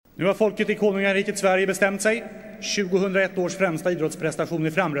Nu har folket i konungariket Sverige bestämt sig. 2001 års främsta idrottsprestation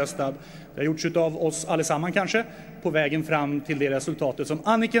är framröstad. Det har gjorts av oss allesammans kanske, på vägen fram till det resultatet som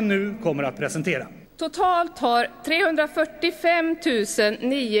Anniken nu kommer att presentera. Totalt har 345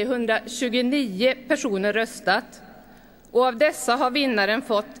 929 personer röstat. Och av dessa har vinnaren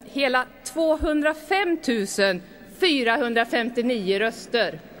fått hela 205 459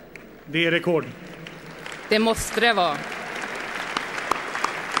 röster. Det är rekord. Det måste det vara.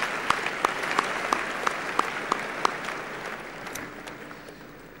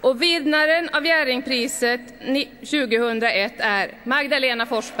 Och vinnaren av Jerringpriset 2001 är Magdalena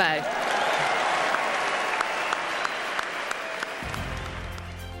Forsberg.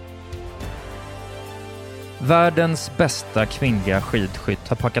 Världens bästa kvinnliga skidskytt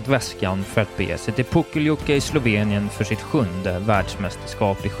har packat väskan för att bege sig till Pukeljuka i Slovenien för sitt 7:e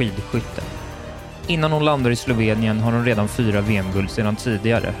världsmästerskap i skidskytte. Innan hon landar i Slovenien har hon redan 4 VM-guld sedan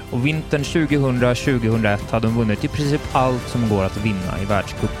tidigare och vintern 2000-2001 hade hon vunnit i princip allt som går att vinna i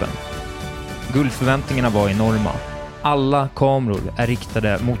världscupen. Guldförväntningarna var enorma. Alla kameror är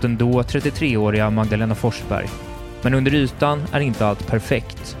riktade mot den då 33-åriga Magdalena Forsberg. Men under ytan är inte allt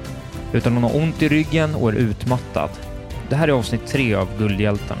perfekt, utan hon har ont i ryggen och är utmattad. Det här är avsnitt 3 av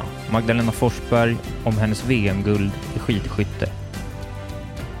Guldhjältarna. Magdalena Forsberg om hennes VM-guld i skidskytte.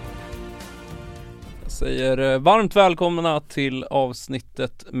 Säger varmt välkomna till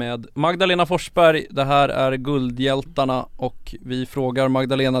avsnittet med Magdalena Forsberg. Det här är Guldhjältarna och vi frågar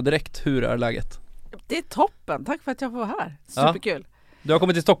Magdalena direkt, hur är läget? Det är toppen, tack för att jag får vara här. Superkul. Ja. Du har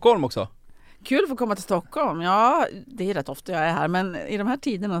kommit till Stockholm också? Kul att få komma till Stockholm. Ja, det är rätt ofta jag är här, men i de här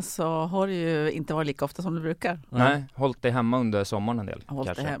tiderna så har det ju inte varit lika ofta som det brukar. Nej, hållit dig hemma under sommaren en del.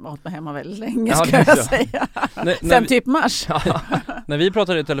 Hållit mig hemma väldigt länge, ska det jag säga. Sen typ mars. Ja. När vi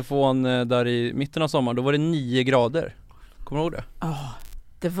pratade i telefon där i mitten av sommaren, då var det 9 grader. Kommer du ihåg det?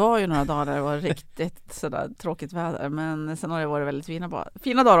 Det var ju några dagar där det var riktigt sådär tråkigt väder, men sen har det varit väldigt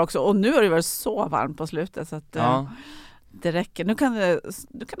fina dagar också. Och nu har det varit så varmt på slutet så att det räcker. Nu kan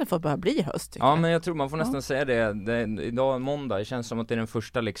det få börja bli höst. Ja, men jag tror man får nästan säga det. Idag är måndag. Det känns som att det är den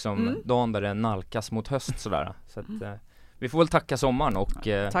första dagen där det nalkas mot höst sådär. Så att, vi får väl tacka sommaren och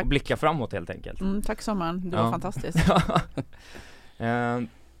blicka framåt helt enkelt. Tack sommaren. Det var fantastiskt.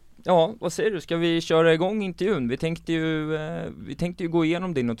 Ja, vad säger du? Ska vi köra igång intervjun? Vi tänkte ju gå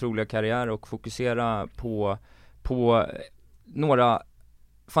igenom din otroliga karriär och fokusera på några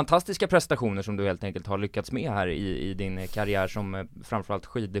fantastiska prestationer som du helt enkelt har lyckats med här i din karriär som framförallt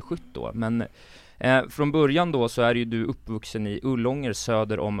skidskytt då. Men från början då så är ju du uppvuxen i Ullånger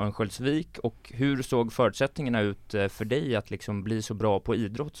söder om Örnsköldsvik, och hur såg förutsättningarna ut för dig att liksom bli så bra på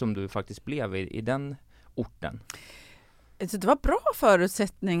idrott som du faktiskt blev i den orten? Så det var bra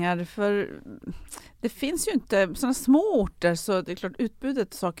förutsättningar, för det finns ju inte sådana små orter, så det är klart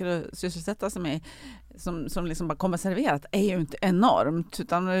utbudet saker att sysselsätta sig med som liksom bara kommer serverat är ju inte enormt,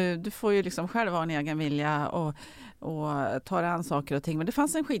 utan du får ju liksom själv ha en egen vilja och ta dig an saker och ting. Men det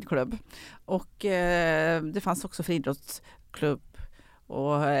fanns en skidklubb och det fanns också friidrottsklubb.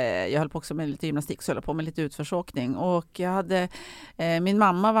 Och jag höll på också med lite gymnastik, så jag höll på med lite utförsåkning. Och jag hade, min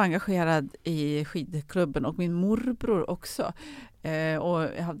mamma var engagerad i skidklubben och min morbror också. Och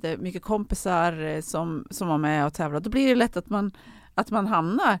jag hade mycket kompisar som var med och tävlade. Då blir det lätt att man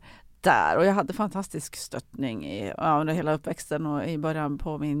hamnar där. Och jag hade fantastisk stöttning under hela uppväxten och i början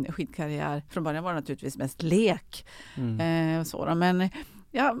på min skidkarriär. Från början var det naturligtvis mest lek. Men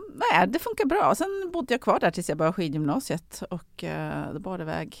det funkar bra. Sen bodde jag kvar där tills jag började skidgymnasiet och då bar det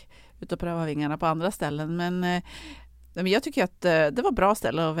väg ut och pröva vingarna på andra ställen. Men jag tycker att det var bra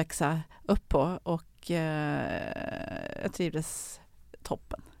ställe att växa upp på och jag trivdes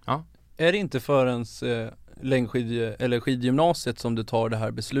toppen. Ja. Är det inte förrän skidgymnasiet som du tar det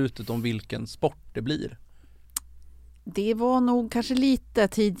här beslutet om vilken sport det blir? Det var nog kanske lite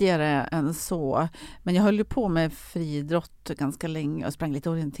tidigare än så. Men jag höll ju på med friidrott ganska länge och sprang lite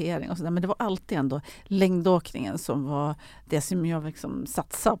orientering och sådär. Men det var alltid ändå längdåkningen som var det som jag liksom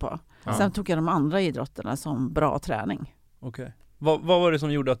satsade på. Ja. Sen tog jag de andra idrotterna som bra träning. Okej. Vad var det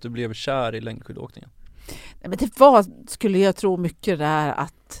som gjorde att du blev kär i längdskidåkningen? Men det var, skulle jag tro, mycket där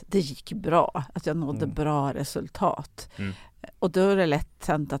att det gick bra. Att jag nådde bra resultat. Och då är det lätt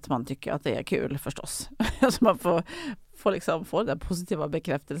hänt att man tycker att det är kul förstås. Alltså man får liksom få den positiva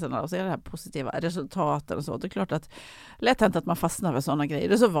bekräftelsen och se det här positiva resultaten och så. Det är klart att lätt hänt att man fastnar för sådana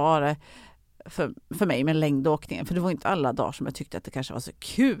grejer. Och så var det för mig med längdåkningen. För det var inte alla dagar som jag tyckte att det kanske var så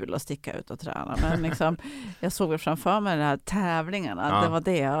kul att sticka ut och träna. Men liksom, jag såg väl framför mig de här tävlingarna. Ja. Det var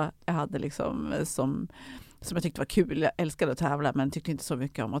det jag hade liksom som jag tyckte var kul. Jag älskade att tävla men tyckte inte så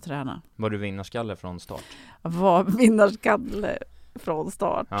mycket om att träna. Var du vinnarskalle från start? Jag var vinnarskalle från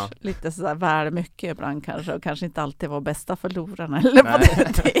start. Ja. Lite sådär väl mycket ibland kanske, och kanske inte alltid var bästa förlorarna eller på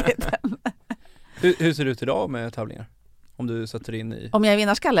den tiden. Hur ser det ut idag med tävlingar? Om du sätter in i... Om jag är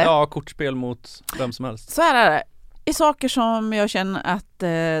vinnarskalle? Ja, kortspel mot vem som helst. Så här är det. I saker som jag känner att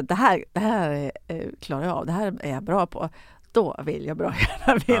det här klarar jag av, det här är jag bra på, då vill jag bra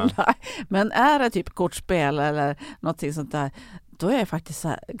gärna vinna. Ja. Men är det typ kortspel eller någonting sånt där, då är jag faktiskt så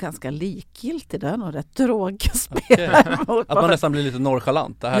här ganska likgiltig. Det är nog rätt tråkigt spel. Att man nästan blir lite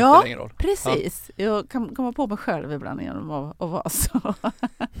nonchalant. Det här spelar ingen roll. Precis. Ja. Jag kan komma på mig själv ibland genom att vara så.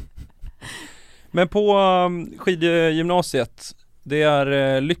 Men på skidgymnasiet, det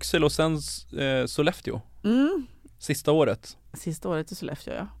är Lycksele och sen Sollefteå. Sista året. Sista året i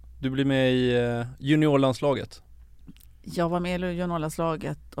Sollefteå, ja. Du blir med i juniorlandslaget. Jag var med i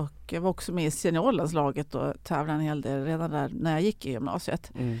juniorlandslaget och jag var också med i seniorlandslaget och tävlade en hel del redan där när jag gick i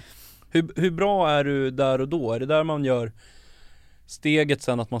gymnasiet. Hur bra är du där och då? Är det där man gör steget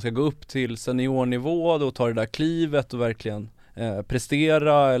sen att man ska gå upp till seniornivå och ta det där klivet och verkligen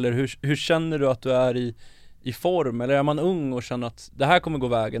prestera? Eller hur känner du att du är i form? Eller är man ung och känner att det här kommer gå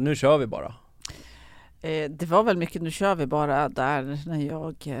vägen, nu kör vi bara? Det var väl mycket, nu kör vi bara där när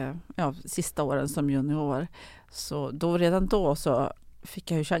jag, sista åren som junior. Så redan då så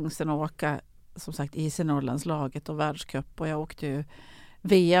fick jag ju chansen att åka, som sagt, i seniorlandslaget och världscup. Och jag åkte ju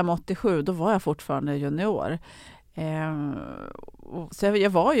VM 87, då var jag fortfarande junior. Så jag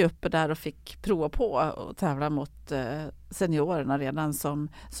var ju uppe där och fick prova på att tävla mot seniorerna redan som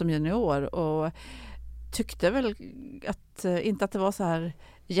junior. Och tyckte väl inte att det var så här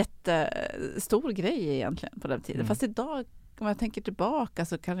jättestor grej egentligen på den tiden. Fast idag, om jag tänker tillbaka,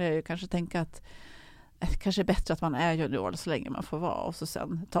 så kan jag ju kanske tänka att det kanske är bättre att man är junior så länge man får vara, och så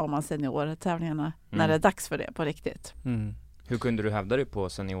sen tar man seniortävlingarna när det är dags för det på riktigt. Hur kunde du hävda dig på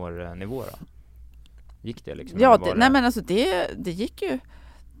seniornivå då? Gick det liksom? Ja, men alltså det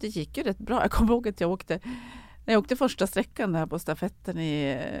gick ju rätt bra. Jag kommer ihåg att när jag åkte första sträckan där på stafetten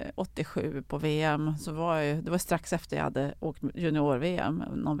i 87 på VM, så det var strax efter jag hade åkt junior-VM,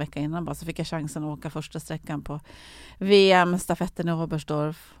 någon vecka innan bara, så fick jag chansen att åka första sträckan på VM-stafetten i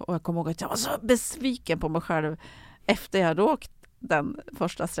Oberstdorf. Och jag kommer ihåg att jag var så besviken på mig själv efter jag hade åkt den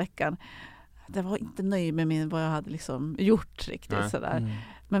första sträckan. Det var inte nöjd med vad jag hade liksom gjort riktigt sådär.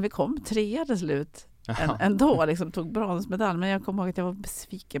 Men vi kom 3 till slut. Ändå liksom tog bronsmedalj, men jag kommer ihåg att jag var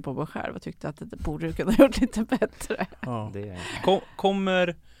besviken på mig själv och tyckte att det borde kunna gjort lite bättre. Ja.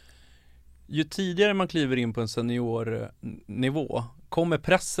 Kommer ju tidigare man kliver in på en seniornivå, kommer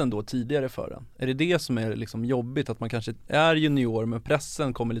pressen då tidigare för en? Är det som är liksom jobbigt, att man kanske är junior men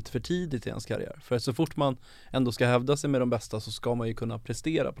pressen kommer lite för tidigt i ens karriär? För så fort man ändå ska hävda sig med de bästa så ska man ju kunna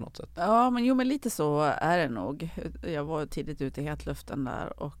prestera på något sätt. Ja, men lite så är det nog. Jag var tidigt ute i hetluften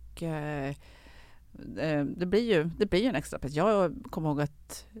där och det blir ju en extra press. Jag kommer ihåg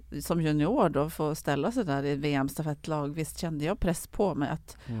att som junior då få ställa sig där i VM-stafettlag, visst kände jag press på mig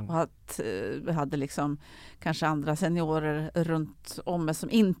att vi hade liksom kanske andra seniorer runt om mig som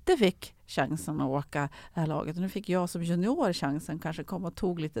inte fick chansen att åka det här laget. Och nu fick jag som junior chansen, kanske kom och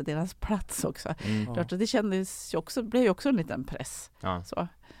tog lite deras plats också. Klart, och det kändes ju också, blev ju också en liten press. Ja. Så.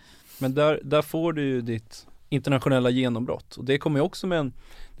 Men där får du ju ditt internationella genombrott, och det kommer ju också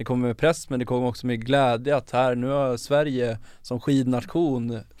det kommer med press, men det kommer också med glädje att nu har Sverige som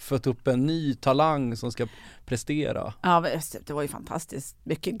skidnation fått upp en ny talang som ska prestera. Ja, det var ju fantastiskt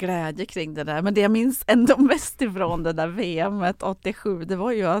mycket glädje kring det där, men det jag minns ändå mest ifrån det där VM:et 87, det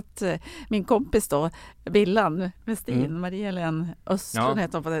var ju att min kompis då, Billan Westin, Marie-Helen Östlund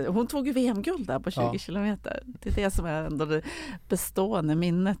heter hon tog ju VM-guld där på 20 kilometer. Det är det som är ändå det bestående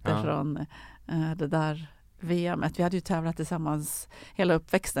minnet från det där VM:et. Vi hade ju tävlat tillsammans hela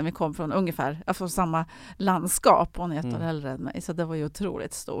uppväxten. Vi kom från ungefär från samma landskap. Hon är 1 år äldre än mig. Så det var ju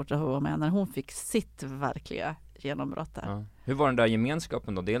otroligt stort att vara med när hon fick sitt verkliga genombrott där. Ja. Hur var den där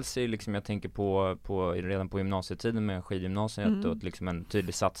gemenskapen då? Dels är liksom, jag tänker på redan på gymnasietiden med skidgymnasiet och liksom en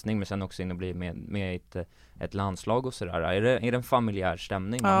tydlig satsning, men sen också in och bli med i ett landslag och sådär. Är det en familjär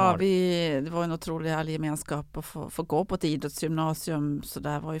stämning man har? Det var en otrolig härlig gemenskap att få gå på ett idrottsgymnasium, så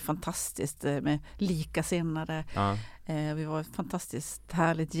där var ju fantastiskt med likasinnade. Ja. Vi var ett fantastiskt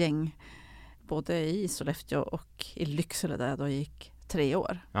härligt gäng både i Sollefteå och i Lycksele där jag då gick 3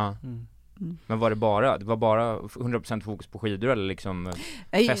 år. Ja. Men var det var bara 100% fokus på skidor, eller liksom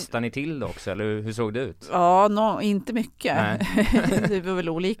festade ni till det också, eller hur såg det ut? Ja, inte mycket. Det var väl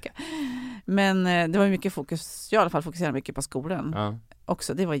olika. Men det var mycket fokus, jag i alla fall fokuserade mycket på skolan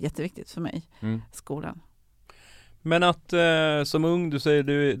också. Det var jätteviktigt för mig, skolan. Men att som ung, du säger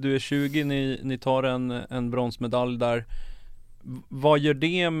du är 20, ni tar en bronsmedalj där. vad gör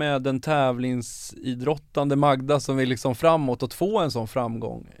det med den tävlingsidrottande Magda som vill liksom framåt och få en sån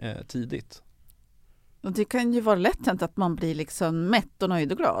framgång tidigt? Och det kan ju vara lätt hänt att man blir liksom mätt och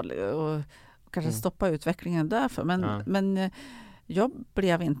nöjd och glad och kanske stoppa utvecklingen därför. Men jag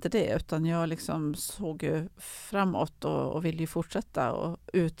blev inte det, utan jag liksom såg ju framåt och vill ju fortsätta och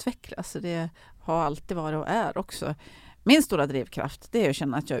utvecklas. Så det har alltid varit och är också min stora drivkraft. Det är att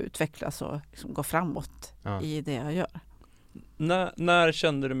känna att jag utvecklas och liksom går framåt i det jag gör. När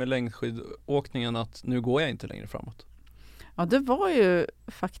kände du med längdskidåkningen att nu går jag inte längre framåt? Ja, det var ju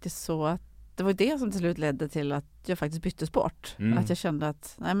faktiskt så att det var det som till slut ledde till att jag faktiskt bytte sport. Att jag kände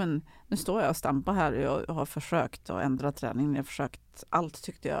att nej, men nu står jag och stampar här och jag har försökt att ändra träningen. Jag har försökt allt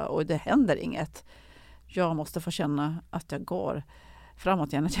tyckte jag och det händer inget. Jag måste få känna att jag går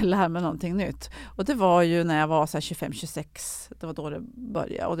framåt igen, att jag lär mig någonting nytt. Och det var ju när jag var 25-26, det var då det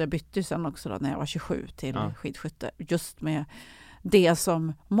började. Och det bytte sen också då, när jag var 27 till skidskytte. Just med det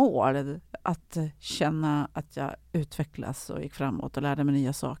som mål, att känna att jag utvecklas och gick framåt och lärde mig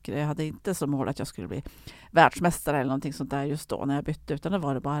nya saker. Jag hade inte som mål att jag skulle bli världsmästare eller någonting sånt där just då när jag bytte, utan det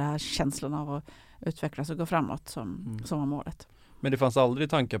var det bara den här känslan av att utvecklas och gå framåt som var målet. Men det fanns aldrig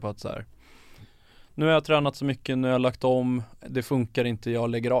tankar på att så här, nu har jag tränat så mycket, nu har jag lagt om, det funkar inte, jag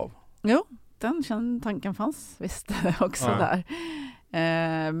lägger av? Jo, den tanken fanns visst också där.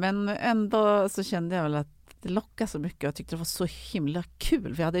 Men ändå så kände jag väl att det lockade så mycket. Jag tyckte det var så himla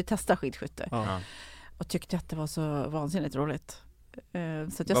kul. Vi hade ju testat skidskytte. Och tyckte att det var så vansinnigt roligt.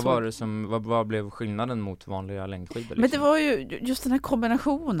 Så att jag vad blev skillnaden mot vanliga längdskidor? Liksom? Men det var ju just den här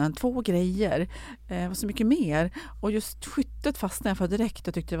kombinationen, 2 grejer. Och så mycket mer. Och just skyttet fastnade jag för direkt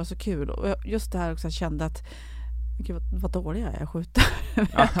och tyckte det var så kul. Och just det här också, jag kände att gud, vad dålig jag är skjuta.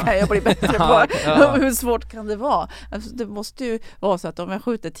 Kan jag bli bättre på? Hur svårt kan det vara? Alltså, det måste ju vara så att om jag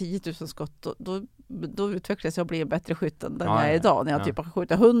skjuter 10 000 skott då utvecklas jag och blir en bättre skytt än jag är idag när jag typ har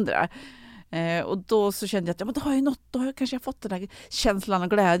skjutit 100. Och då så kände jag att ja, men då har jag något, då har jag kanske fått den där känslan och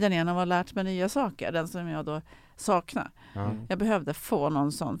glädjen igen av att ha lärt mig nya saker, den som jag då saknar. Jag behövde få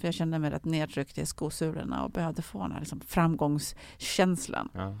någon sån, för jag kände mig rätt nedtryckt i skosulorna och behövde få den här liksom framgångskänslan.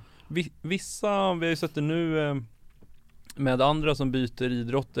 Vissa, vi har ju sett det nu med andra som byter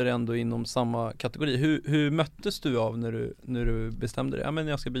idrotter ändå inom samma kategori. Hur möttes du av när du bestämde dig? Ja, men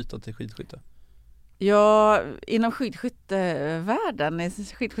jag ska byta till skidskytte. Ja, inom skidskyttevärlden, i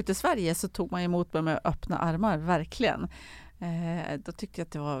skidskytte-Sverige så tog man emot mig med öppna armar, verkligen. Då tyckte jag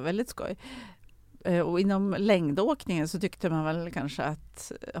att det var väldigt skoj. Och inom längdåkningen så tyckte man väl kanske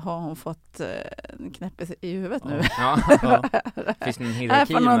att har hon fått en knäpp i huvudet nu? Finns det en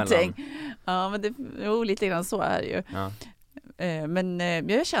hierarki emellan? Ja, men lite grann så är det ju. Men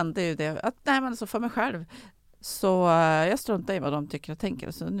jag kände ju det, att nej, men så för mig själv. Så jag struntar i vad de tycker och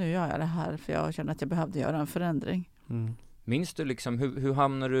tänker. Så nu gör jag det här för jag känner att jag behövde göra en förändring. Minns du liksom, hur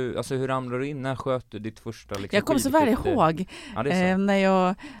ramlade du in? När sköt du ditt första liksom, jag kommer så väl ihåg när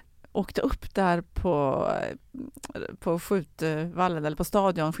jag åkte upp där på skjutvallen eller på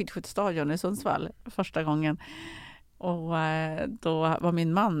skidskyttestadion i Sundsvall första gången. Och då var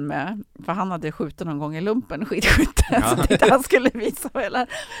min man med, för han hade skjutit någon gång i lumpen skidskytte, så tänkte han skulle visa mig.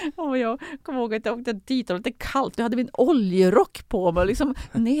 Och jag kommer ihåg att jag åkte dit och det var lite kallt. Jag hade min oljerock på mig och liksom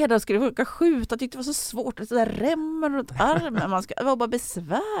ner och skulle försöka skjuta. Jag tyckte det var så svårt, det där remmer runt armen. Det var bara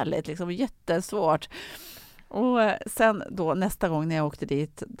besvärligt, liksom, jättesvårt. Och sen då nästa gång när jag åkte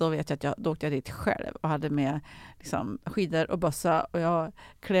dit, då vet jag att då åkte jag dit själv och hade med liksom skidor och bössa, och jag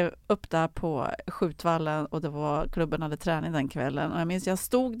klev upp där på skjutvallen och det var klubben hade träning den kvällen, och jag minns jag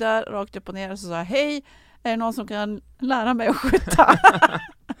stod där rakt upp och ner och så sa hej, är det någon som kan lära mig att skjuta?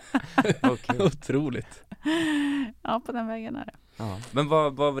 Otroligt. Ja, på den vägen är det. Ja. Men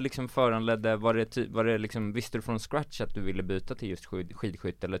vad liksom föranledde, var det liksom, visste du från scratch att du ville byta till just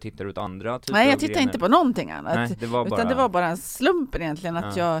skidskytte, eller tittade du åt andra typer? Nej, jag tittade inte på någonting annat. Nej, det var bara en slump egentligen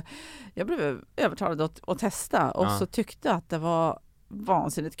att jag blev övertalad att testa och så tyckte att det var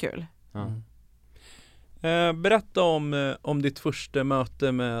vansinnigt kul. Berätta om ditt första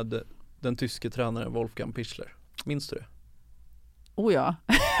möte med den tyske tränaren Wolfgang Pichler. Minns du det? Oh ja.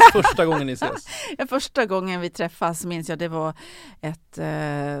 Första gången ni ses? Första gången vi träffas minns jag, det var ett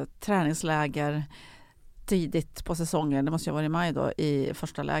träningsläger tidigt på säsongen. Det måste ju ha varit i maj då, i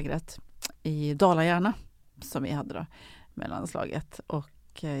första lägret i Dala-Järna som vi hade då, mellanslaget.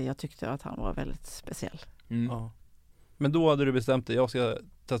 Och jag tyckte att han var väldigt speciell. Ja. Men då hade du bestämt dig, jag ska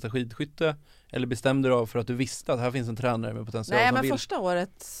testa skidskytte, eller bestämde du för att du visste att här finns en tränare med potential? Nej, men första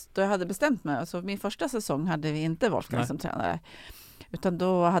året då jag hade bestämt mig, alltså min första säsong hade vi inte Wolfgang som tränare. Utan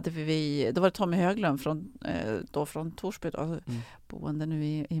då var det Tommy Höglund från Torsby då, boende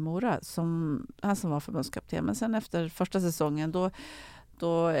nu i Mora, han som var förbundskapten. Men sen efter första säsongen då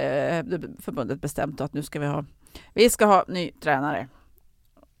förbundet bestämt att nu ska vi ska ha ny tränare.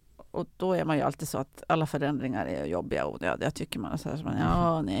 Och då är man ju alltid så att alla förändringar är jobbiga och onödiga, tycker man. Så här,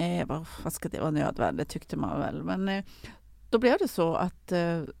 vad ska det vara nödvändigt, tyckte man väl. Men då blev det så att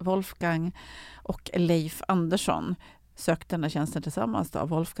Wolfgang och Leif Andersson sökte den här tjänsten tillsammans då.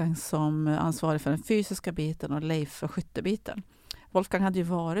 Wolfgang som ansvarig för den fysiska biten och Leif för skyttebiten. Wolfgang hade ju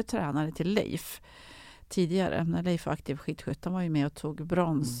varit tränare till Leif tidigare, när Leif var aktiv skidskytt. Han var ju med och tog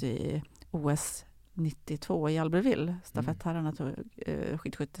brons i OS 92 i Albertville. Stafettherrarna tog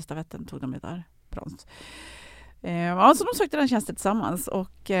skidskyttestafetten, tog de ju där brons. Så de sökte den tjänsten tillsammans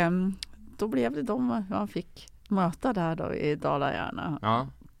och då blev det man fick möta där då i Dala-Järna. Ja.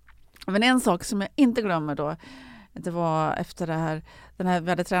 Men en sak som jag inte glömmer då, det var efter vi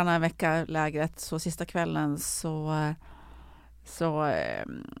hade tränat en vecka lägret, så sista kvällen så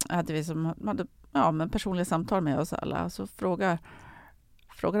hade vi men personliga samtal med oss alla. Så frågade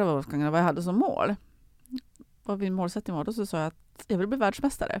Wolfgang vad jag hade som mål. Vad min målsättning var då, så sa jag att jag vill bli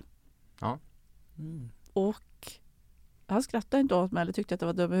världsmästare. Ja. Och han skrattade inte åt mig eller tyckte att det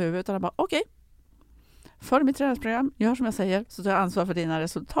var dum i huvudet, utan han bara okej. Följ mitt träningsprogram, gör som jag säger, så tar jag ansvar för dina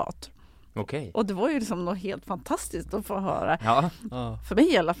resultat. Okej. Och det var ju liksom något helt fantastiskt att få höra. Ja. För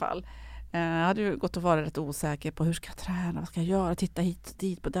mig i alla fall. Jag hade ju gått och varit rätt osäker på hur ska jag träna, vad ska jag göra, titta hit och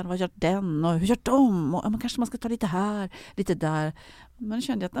dit på den, vad gör den och hur gör de, och kanske man ska ta lite här, lite där. Men då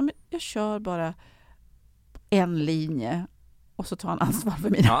kände jag att jag kör bara en linje och så tar han ansvar för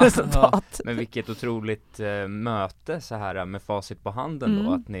mina resultat. Ja. Men vilket otroligt möte så här med facit på handen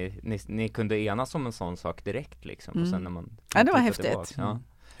då, att ni kunde enas om en sån sak direkt liksom. Och sen när man det var häftigt. Ja.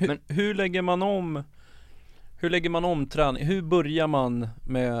 Men hur lägger man om träning? Hur börjar man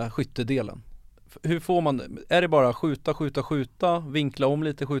med skyttedelen? Hur får man, är det bara skjuta, vinkla om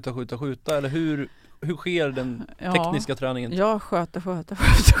lite, skjuta, eller hur sker den tekniska träningen? Ja, sköt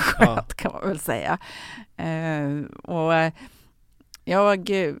kan man väl säga. Och jag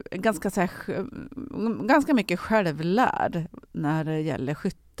är ganska mycket självlärd när det gäller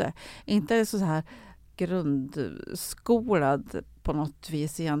skytte. Inte så här grundskolad på något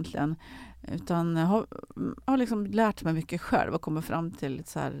vis egentligen, utan har liksom lärt mig mycket själv och kommit fram till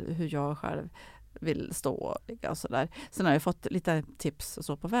så här hur jag själv vill stå och så där. Sen har jag fått lite tips och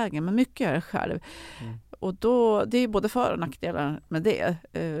så på vägen, men mycket är jag själv. Och då, det är både för- och nackdelar med det.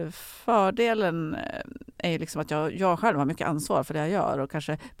 Fördelen är liksom att jag själv har mycket ansvar för det jag gör och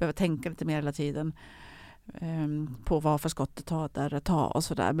kanske behöver tänka lite mer hela tiden på vad för skott det tar och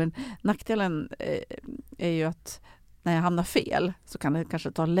sådär. Men nackdelen är ju att när jag hamnar fel så kan det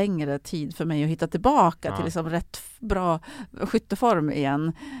kanske ta längre tid för mig att hitta tillbaka till liksom rätt bra skytteform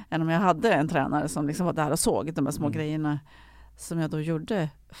igen, än om jag hade en tränare som liksom var där och såg de här små grejerna som jag då gjorde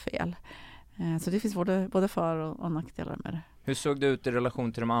fel. Så det finns både för- och nackdelar med det. Hur såg det ut i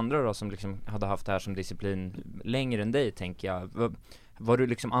relation till de andra då, som liksom hade haft det här som disciplin längre än dig, tänker jag? Var du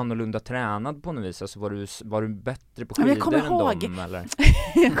liksom annorlunda tränad på något vis? Alltså var du bättre på skidor än dem? Eller?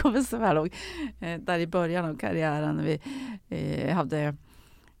 Jag kommer så väl ihåg där i början av karriären. Vi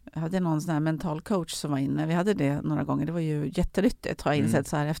hade någon sån här mental coach som var inne. Vi hade det några gånger. Det var ju jättenyttigt, har jag insett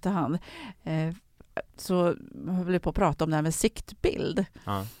så här efterhand. Så höll vi på att prata om det här med siktbild.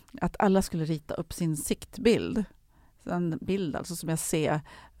 Ja. Att alla skulle rita upp sin siktbild. En bild alltså som jag ser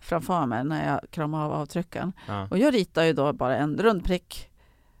framför mig när jag kramar av avtrycken. Ja. Och jag ritar ju då bara en rund prick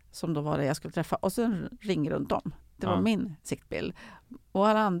som då var det jag skulle träffa, och sen en ring runt om. Det var min siktbild. Och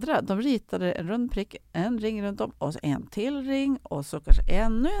alla andra, de ritade en rund prick, en ring runt om och så en till ring och så kanske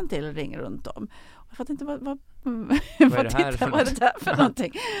ännu en till ring runt om. Och jag fattar inte vad är det här för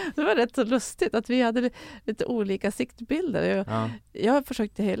någonting. Det var rätt så lustigt att vi hade lite olika siktbilder. Jag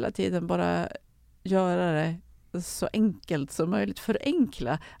försökte hela tiden bara göra det så enkelt som möjligt,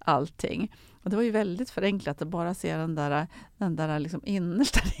 förenkla allting. Och det var ju väldigt förenklat att bara se den där liksom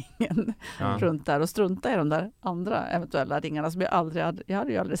innersta ringen runt där och strunta i de där andra eventuella ringarna som jag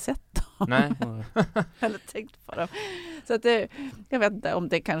hade ju aldrig sett dem. Nej. Eller tänkt på dem. Så att jag vet inte om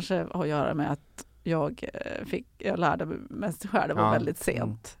det kanske har att göra med att jag lärde mig mest själv och väldigt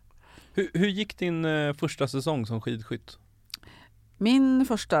sent. Hur gick din första säsong som skidskytt? Min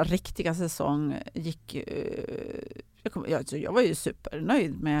första riktiga säsong gick... Jag var ju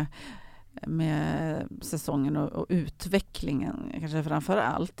supernöjd med säsongen och utvecklingen. Kanske framför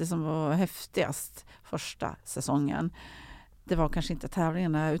allt det som var häftigast första säsongen. Det var kanske inte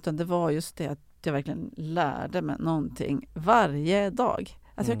tävlingarna, utan det var just det att jag verkligen lärde mig någonting varje dag.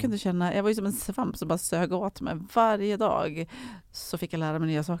 Alltså jag kunde känna, jag var ju som en svamp som bara sög åt mig. Varje dag så fick jag lära mig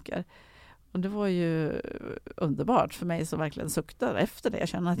nya saker. Och det var ju underbart för mig som verkligen suktar efter det. Jag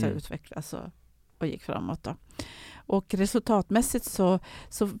känner att jag utvecklas och gick framåt då. Och resultatmässigt så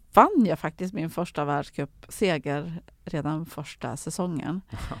vann jag faktiskt min första världscupseger redan första säsongen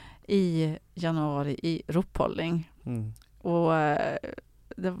i januari i Ruhpolding. Och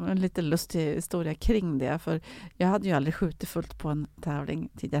det var en lite lustig historia kring det, för jag hade ju aldrig skjutit fullt på en tävling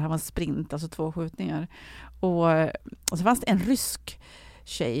tidigare. Det var en sprint, alltså 2 skjutningar. Och så fanns det en rysk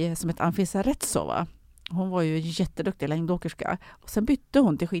tjej som hette Anfisa Retsova. Hon var ju jätteduktig längdåkerska. Och sen bytte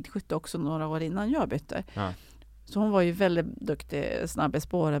hon till skidskytte också några år innan jag bytte. Ja. Så hon var ju väldigt duktig, snabb i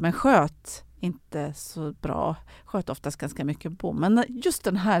spåret, men sköt inte så bra. Sköt oftast ganska mycket bom. Men just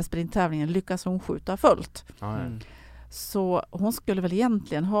den här sprinttävlingen lyckas hon skjuta fullt. Så hon skulle väl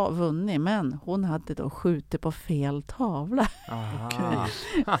egentligen ha vunnit, men hon hade då skjutit på fel tavla.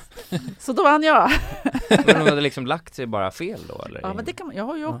 Så då vann jag. Men hon hade liksom lagt sig bara fel då? Eller? Ja, men det kan, jag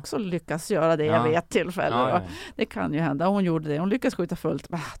har ju också lyckats göra det jag vet tillfälle. Ja. Det kan ju hända. Hon gjorde det. Hon lyckades skjuta fullt.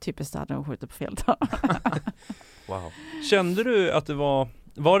 Typiskt hade hon skjutit på fel tavla. Wow. Kände du att det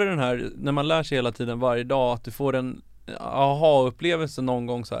var det den här, när man lär sig hela tiden varje dag, att du får en aha-upplevelse någon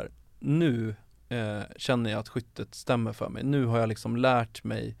gång så här, nu känner jag att skyttet stämmer för mig. Nu har jag liksom lärt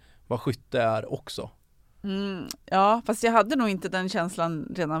mig vad skytte är också. Ja, fast jag hade nog inte den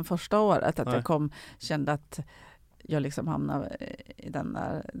känslan redan första året att jag kände att jag liksom hamnade i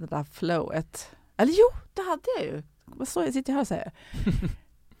det där flowet. Eller jo, det hade jag ju. Vad så jag sitter här och säger.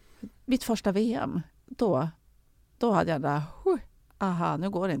 Mitt första VM, då hade jag där, nu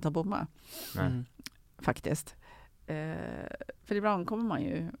går det inte att bomma. Faktiskt. För ibland kommer man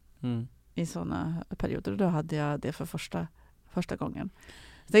ju i sådana perioder, och då hade jag det för första gången.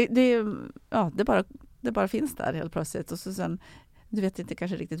 Det bara finns där helt plötsligt, och så sen du vet inte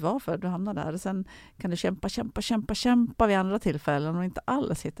kanske riktigt varför du hamnar där, och sen kan du kämpa vid andra tillfällen och inte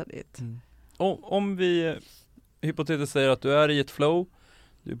alls hitta dit. Om vi hypotetiskt säger att du är i ett flow,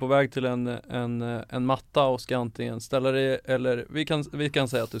 du är på väg till en matta och ska antingen ställa dig, eller vi kan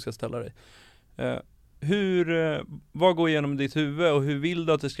säga att du ska ställa dig. Vad går igenom ditt huvud och hur vill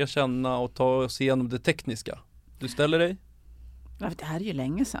du att det ska känna och ta oss igenom det tekniska? Du ställer dig? Det här är ju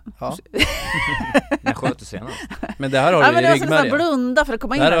länge sedan. Ja. Jag sköt det senast. Men det här har du i ryggmärgen. Jag blunda för att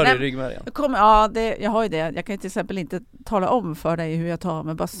komma in. Det här har du i ryggmärgen. Jag har ju det. Jag kan ju till exempel inte tala om för dig hur jag tar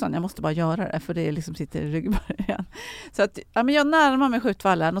med bössan. Jag måste bara göra det, för det liksom sitter i ryggmärgen. Så att jag närmar mig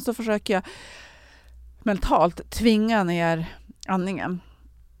skjutvallen, och så försöker jag mentalt tvinga ner andningen.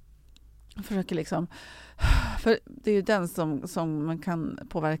 Jag försöker liksom, för det är ju den som kan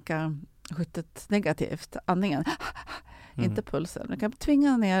påverka skyttet negativt, andningen. Inte pulsen. Du kan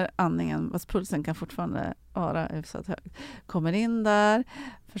tvinga ner andningen, fast pulsen kan fortfarande vara hyfsat hög. Kommer in där,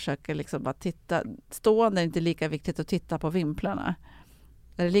 försöker liksom bara titta. Stående är inte lika viktigt att titta på vimplarna.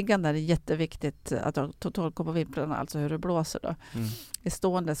 När det liggande är det jätteviktigt att ha totalkoll på vimplarna, alltså hur det blåser då. I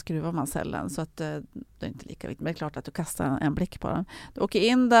stående skruvar man sällan, så att det är inte lika viktigt. Men det är klart att du kastar en blick på den. Du åker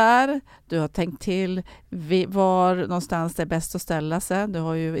in där, du har tänkt till var någonstans det är bäst att ställa sig. Du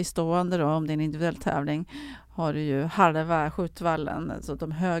har ju i stående då, om det är en individuell tävling, har du ju halva skjutvallen, så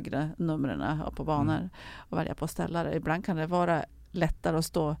de högre numren på banor, och välja på att ställa det. Ibland kan det vara lättare att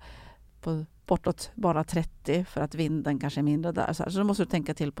stå på bortåt bara 30 för att vinden kanske är mindre där. Så då måste du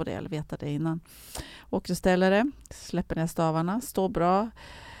tänka till på det, eller veta det innan. Och du ställer det, släpper ner stavarna, står bra.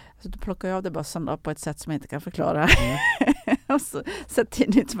 Så du plockar av det bössan då på ett sätt som jag inte kan förklara. Och så sätter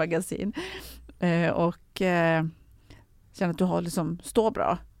in nytt magasin. Och känner att du har liksom stå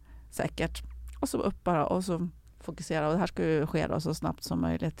bra, säkert. Och så upp bara, och så fokusera. Och det här ska ju ske då så snabbt som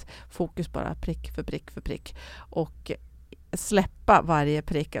möjligt. Fokus bara prick för prick för prick. Och släppa varje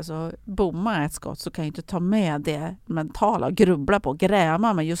prick. Alltså bomma ett skott, så kan jag inte ta med det mentala och grubbla på,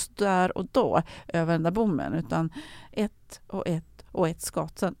 gräma mig just där och då över den där bommen, utan ett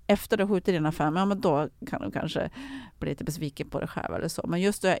skott. Sen efter du skjuter dina 5, men då kan du kanske bli lite besviken på dig själv eller så. Men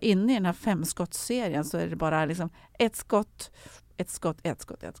just då jag är inne i den här 5-skottsserien, så är det bara liksom ett skott.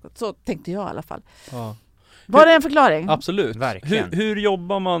 Så tänkte jag i alla fall. Ja. Var det en förklaring? Absolut. Verkligen. Hur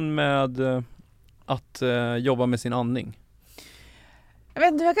jobbar man med att jobba med sin andning? Jag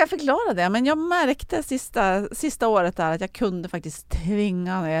vet inte hur jag kan förklara det, men jag märkte sista året där att jag kunde faktiskt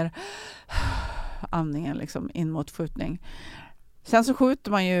tvinga ner andningen liksom in mot skjutning. Sen så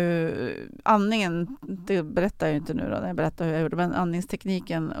skjuter man ju andningen, det berättar jag ju inte nu då när jag berättar hur jag gjorde, men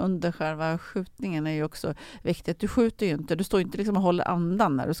andningstekniken under själva skjutningen är ju också viktigt. Du skjuter ju inte, du står inte liksom och håller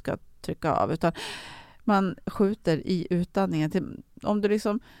andan när du ska trycka av, utan man skjuter i utandningen. Om du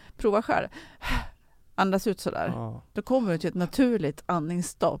liksom provar själv, andas ut sådär. Då kommer du till ett naturligt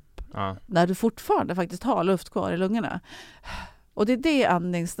andningsstopp. När du fortfarande faktiskt har luft kvar i lungorna. Och det är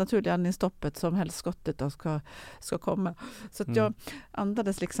det naturliga andningsstoppet som helskottet då ska komma. Så att jag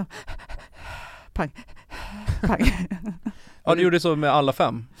andades liksom pang, pang. Ja, du gjorde så med alla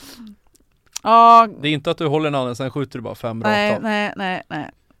 5? Ja. Det är inte att du håller en annan, sen skjuter du bara 5 rakt av.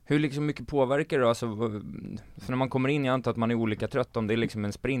 Nej. Hur liksom mycket påverkar det då? Alltså, för när man kommer in, jag antar att man är olika trött. Om det är liksom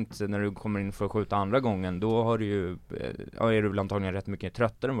en sprint när du kommer in för att skjuta andra gången, då har du ju, är du väl antagligen rätt mycket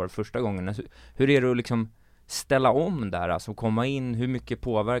tröttare än var det första gången. Alltså, hur är det att liksom ställa om där, alltså komma in, hur mycket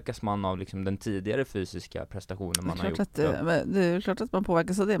påverkas man av liksom den tidigare fysiska prestationen man har gjort? Det är klart att man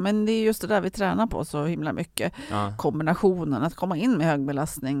påverkas av det, men det är just det där vi tränar på så himla mycket. Kombinationen, att komma in med hög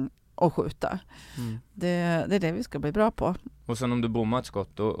belastning och skjuta. Det är det vi ska bli bra på. Och sen om du bommade ett skott,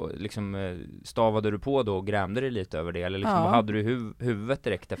 då liksom, stavade du på då och grämde dig lite över det? Eller liksom, hade du huvudet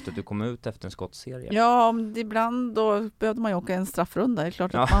direkt efter att du kom ut efter en skottserie? Ja, ibland då behövde man ju åka en straffrunda. Det är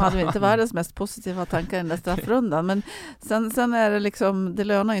klart att man hade inte världens mest positiva tankar i den där straffrundan. Men sen är det liksom, det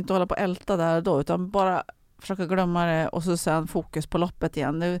lönar inte att hålla på och älta där då, utan bara försöka glömma det och så sen fokus på loppet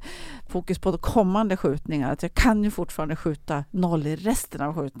igen. Nu fokus på kommande skjutningar. Att jag kan ju fortfarande skjuta 0 i resten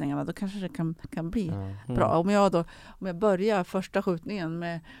av skjutningarna. Då kanske det kan bli bra. Om jag börjar första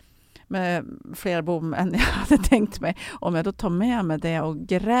skjutningen med fler bom än jag hade tänkt mig. Om jag då tar med mig det och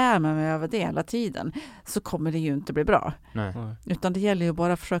grämer mig över det hela tiden, så kommer det ju inte bli bra. Nej. Utan det gäller ju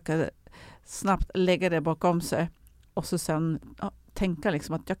bara att försöka snabbt lägga det bakom sig och så sen tänka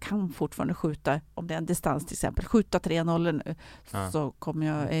liksom att jag kan fortfarande skjuta, om det är en distans till exempel, skjuta 3-0 nu, så kan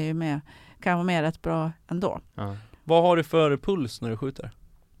jag vara med rätt bra ändå. Vad har du för puls när du skjuter?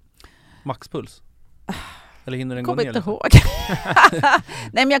 Maxpuls? Eller hinner den gå ner? Kommer inte ihåg.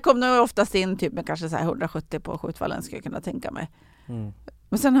 Nej, men jag kom nog oftast in typ med kanske så här 170 på skjutvallen, skulle jag kunna tänka mig.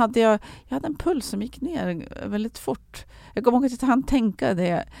 Men sen hade jag hade en puls som gick ner väldigt fort. Jag kommer ihåg att jag hann tänka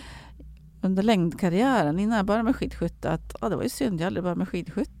det under längdkarriären innan jag började med skidskytte, att det var ju synd jag aldrig började med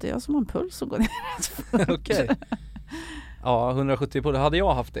skidskytte. Jag som har en puls som går ner rätt fort. Okej. Ja, 170 på det. Hade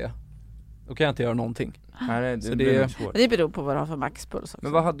jag haft det, då kan jag inte göra någonting. Det beror på vad du har för maxpuls också.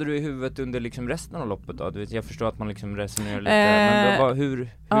 Men vad hade du i huvudet under liksom resten av loppet då? Du vet, jag förstår att man liksom resonerar lite,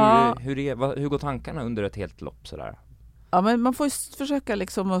 men hur går tankarna under ett helt lopp sådär? Ja, men man får försöka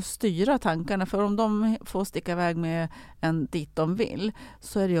liksom att styra tankarna, för om de får sticka iväg med en dit de vill,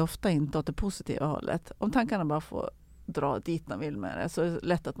 så är det ju ofta inte åt det positiva hållet. Om tankarna bara får dra dit de vill med det, så är det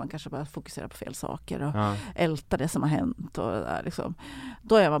lätt att man kanske bara fokuserar på fel saker och ältar det som har hänt och det där liksom.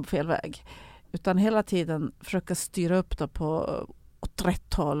 Då är man på fel väg. Utan hela tiden försöka styra upp det åt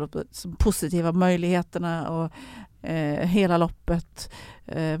rätt håll, och de positiva möjligheterna och hela loppet,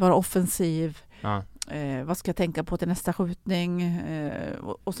 vara offensiv. Vad ska jag tänka på till nästa skjutning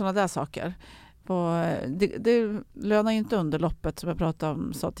och sådana där saker. Det lönar ju inte under loppet, som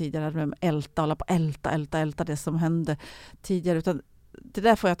jag sa tidigare, med hålla på älta det som hände tidigare, utan det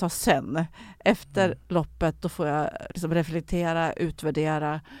där får jag ta sen. Efter loppet, då får jag liksom reflektera,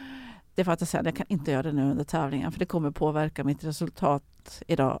 utvärdera. Det får jag ta sen. Jag kan inte göra det nu under tävlingen, för det kommer påverka mitt resultat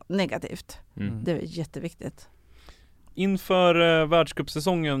idag negativt. Det är jätteviktigt. Inför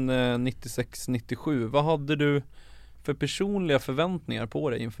världscupsäsongen 96-97, vad hade du för personliga förväntningar på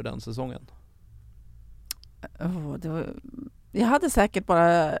dig inför den säsongen? Jag hade säkert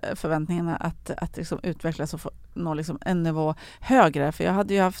bara förväntningarna att liksom utvecklas och nå liksom en nivå högre. För jag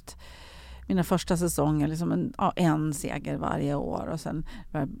hade ju haft mina första säsonger liksom en seger varje år, och sen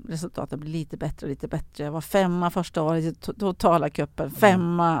resultatet blev lite bättre. Jag var 5 första året i totala cupen,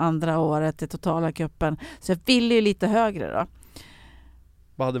 5 andra året i totala cupen. Så jag ville ju lite högre då.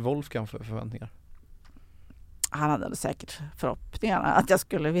 Vad hade Wolfgang för förväntningar? Han hade säkert förhoppningarna att jag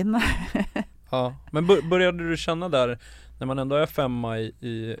skulle vinna. Ja, men började du känna där, när man ändå är 5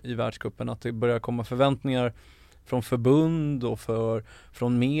 i världscupen, att det börjar komma förväntningar från förbund och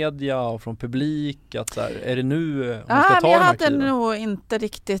från media och från publik, att så här, är det nu man ska ta de här kliven? Jag hade nog inte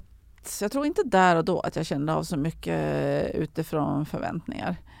riktigt, jag tror inte där och då att jag kände av så mycket utifrån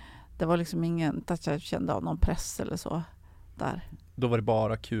förväntningar. Det var liksom ingen att jag kände av någon press eller så där. Då var det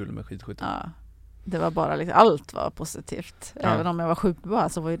bara kul med skidskytte. Ja. Det var bara liksom, allt var positivt. Även om jag var 7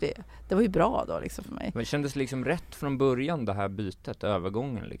 så var ju det var ju bra då liksom för mig. Men kändes liksom rätt från början, det här bytet,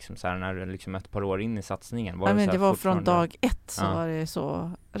 övergången liksom, så här, när liksom ett par år in i satsningen? Det var från dag 1 så var det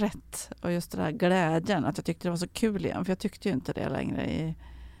så rätt. Och just det där glädjen, att jag tyckte det var så kul igen. För jag tyckte ju inte det längre i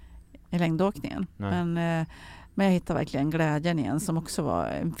längdåkningen. Men jag hittade verkligen glädjen igen, som också var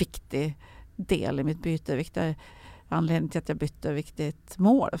en viktig del i mitt byte. Viktig anledning till att jag bytte, viktigt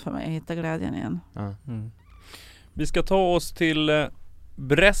mål för mig, att hitta glädjen igen. Vi ska ta oss till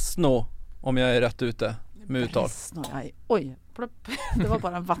Brezno om jag är rätt ute med uttal. Oj, plupp. Det var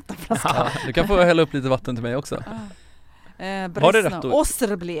bara en vattenflaska. Du kan få hälla upp lite vatten till mig också. Var det rätt ord?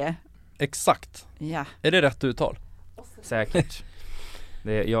 Osserble. Exakt. Ja. Är det rätt uttal? Säkert.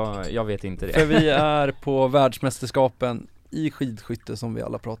 Jag vet inte det. För vi är på världsmästerskapen i skidskytte som vi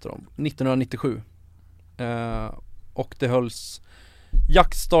alla pratar om. 1997. Och det hölls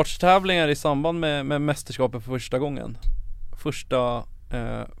jaktstartstävlingar i samband med mästerskapet för första gången. 1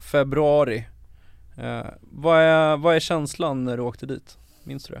 februari. Vad är känslan när du åkte dit?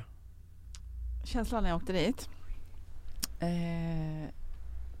 Minns du det? Känslan när jag åkte dit?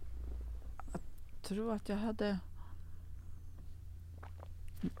 Jag tror att jag hade...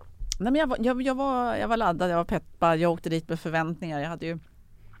 Nej, men jag var laddad, jag var peppad, jag åkte dit med förväntningar. Jag hade ju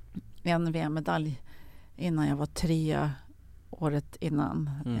en VM-medalj innan jag var 3 året innan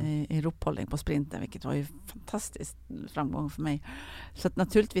i rophållning på sprinten, vilket var ju fantastiskt framgång för mig. Så att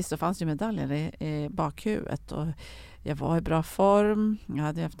naturligtvis så fanns ju medaljer i bakhuvudet och jag var i bra form. Jag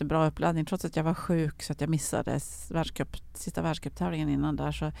hade haft en bra uppladdning trots att jag var sjuk så att jag missade sista världscuptävlingen innan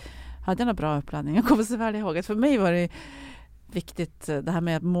där, så hade jag en bra uppladdning. Jag kommer så väl ihåg att för mig var det viktigt det här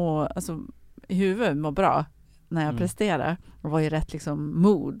med att i huvudet må bra när jag presterade. Det var ju rätt liksom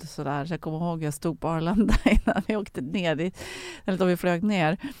mood sådär. Så jag kommer ihåg att jag stod på Arlanda innan vi åkte ner dit. Eller då vi flög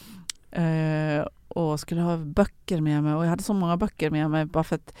ner. Och skulle ha böcker med mig. Och jag hade så många böcker med mig bara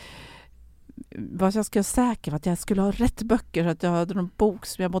för att jag skulle vara säker på att jag skulle ha rätt böcker så att jag hade någon bok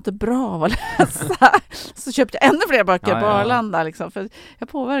som jag mådde bra av att läsa. Så köpte jag ännu fler böcker på Arlanda liksom, för jag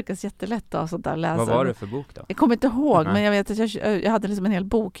påverkas jättelätt av sånt där läsare. Vad var det för bok då? Jag kommer inte ihåg, men jag vet att jag hade liksom en hel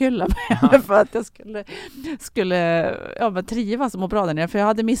bokhylla med mig för att jag skulle trivas och må bra där nere. För jag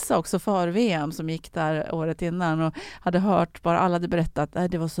hade missat också för VM som gick där året innan och hade hört, bara alla hade berättat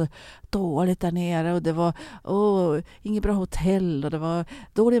att det var så dåligt där nere och det var inget bra hotell och det var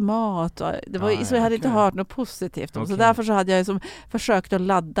dålig mat och så jag hade inte hört något positivt. Så därför så hade jag liksom försökt att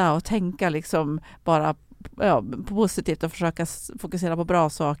ladda och tänka liksom bara positivt och försöka fokusera på bra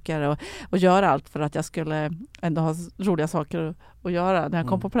saker och göra allt för att jag skulle ändå ha roliga saker att göra när jag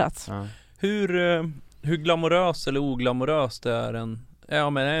kom på plats. Ja. Hur glamorös eller oglamorös det är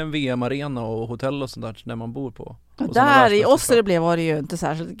en VM-arena och hotell och sånt där när man bor på? Där i Osserble var det ju inte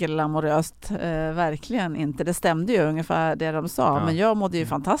särskilt glamoröst, verkligen inte. Det stämde ju ungefär det de sa, men jag mådde ju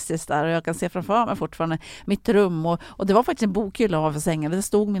fantastiskt där och jag kan se framför mig fortfarande mitt rum och det var faktiskt en bokhylla ovanför sängen, det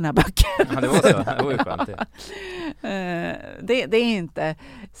stod mina böcker. Ja, det var så, det var ju skönt det är inte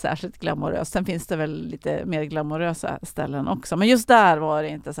särskilt glamoröst. Sen finns det väl lite mer glamorösa ställen också, men just där var det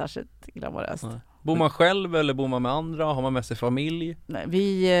inte särskilt glamoröst. Nej. Bor man själv eller bor man med andra? Har man med sig familj? Nej,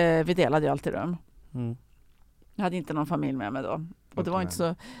 vi delade ju alltid rum. Jag hade inte någon familj med mig då. Och det var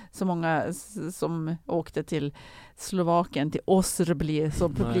inte så många som åkte till Slovakien, till Osserble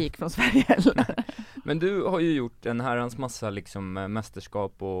som publik från Sverige. Men du har ju gjort en herrans massa liksom,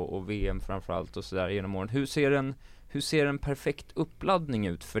 mästerskap och VM framförallt och sådär genom åren. Hur ser en perfekt uppladdning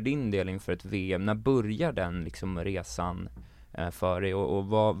ut för din del inför ett VM? När börjar den liksom, resan för dig och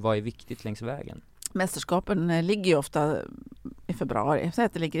vad är viktigt längs vägen? Mästerskapen ligger ju ofta i februari. Så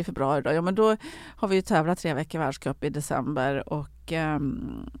att det ligger i februari då. Ja, men då har vi ju tävlat 3 veckor världscup i december och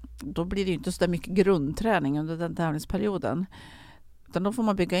då blir det ju inte så där mycket grundträning under den tävlingsperioden. Utan då får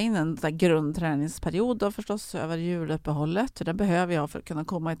man bygga in en där grundträningsperiod då förstås över juluppehållet. Den behöver jag för att kunna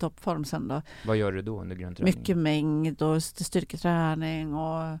komma i toppform sen då. Vad gör du då under grundträningen? Mycket mängd och styrketräning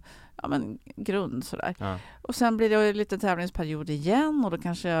och grund sådär. Ja. Och sen blir det lite tävlingsperiod igen och då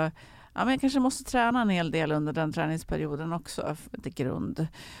kanske jag kanske måste träna en hel del under den träningsperioden också, till grund.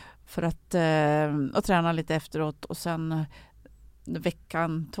 För att och träna lite efteråt och sen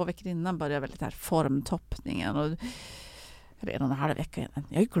 2 veckor innan börjar väl det här formtoppningen och redan en halv vecka innan.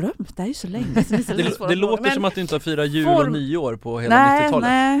 Jag har ju glömt, det är ju så länge. Det låter som att du inte har firat jul och nyår på hela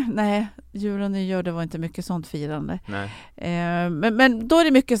 90-talet. Nej, jul och nyår, det var inte mycket sånt firande. Men då är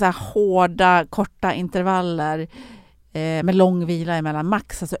det mycket så här hårda, korta intervaller med lång vila emellan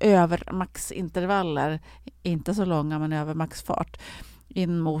max, alltså över maxintervaller, inte så långa men över maxfart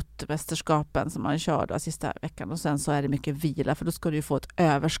in mot mästerskapen som man kör då sista veckan och sen så är det mycket vila för då ska du ju få ett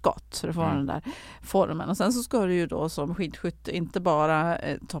överskott så du får den där formen och sen så ska du ju då som skidskytte inte bara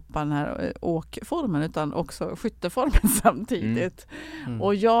toppa den här åkformen utan också skytteformen samtidigt.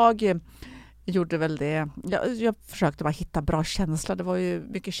 Och jag gjorde väl det. Jag försökte bara hitta bra känsla. Det var ju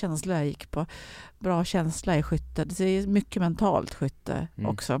mycket känsla jag gick på. Bra känsla i skytte. Det är mycket mentalt skytte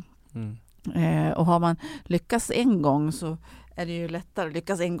också. Och har man lyckats en gång så är det ju lättare att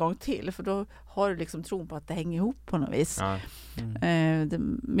lyckas en gång till. För då har du liksom tron på att det hänger ihop på något vis. Det är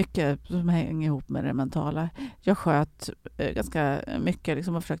mycket som hänger ihop med det mentala. jag sköt ganska mycket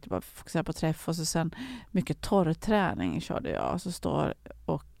liksom, och försökte bara fokusera på träff, och så sen mycket torrträning körde jag, så står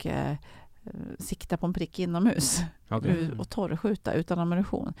och sikta på en prick inomhus och torrskjuta utan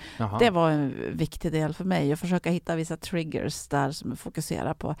ammunition. Jaha. Det var en viktig del för mig, att försöka hitta vissa triggers där som jag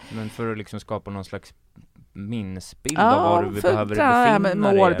fokuserar på. Men för att liksom skapa någon slags minnesbild av var du behöver befinna dig?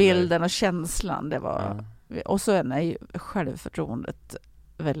 Målbilden och känslan, det var... Och så är ju självförtroendet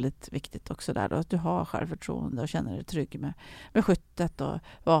väldigt viktigt också där då, att du har självförtroende och känner dig trygg med skyttet och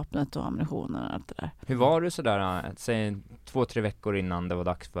vapnet och ammunitionen och allt det där. Hur var du sådär, säg 2-3 veckor innan det var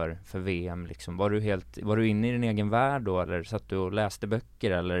dags för VM liksom? Var du inne i din egen värld då, eller satt du och läste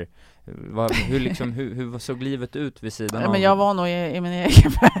böcker, eller hur såg livet ut vid sidan av? Men jag var nog i min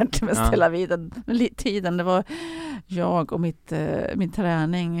egen värld mest hela tiden. Det var jag och min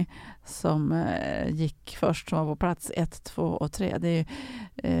träning som gick först, som var på plats 1, 2 och 3. Det är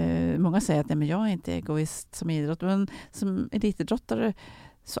ju, många säger att nej, men jag är inte egoist som idrott, men som elitidrottare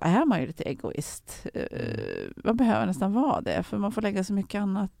så är man ju lite egoist. Man behöver nästan vara det, för man får lägga så mycket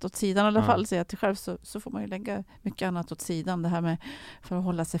annat åt sidan. I alla fall säger jag till själv, så får man ju lägga mycket annat åt sidan. Det här med för att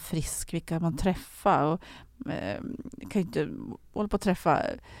hålla sig frisk, vilka man träffar. Och kan ju inte hålla på att träffa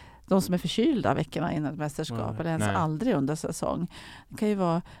de som är förkylda veckorna innan ett mästerskap eller ens aldrig under säsong. Det kan ju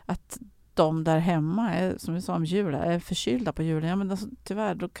vara att de där hemma är, som vi sa om jul, är förkylda på julen. Ja, men alltså,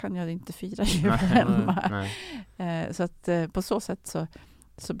 tyvärr, då kan jag inte fira jul hemma. Så att på så sätt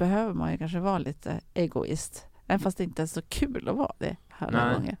så behöver man ju kanske vara lite egoist. Även fast det inte är så kul att vara det här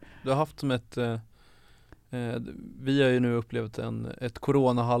några gånger. Du har haft som vi har ju nu upplevt ett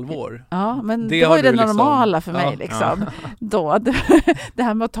coronahalvår. Ja, men det var ju det normala för mig liksom. Då, det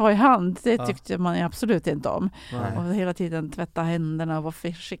här med att ta i hand, det tyckte man ju absolut inte om. Och hela tiden tvätta händerna och vara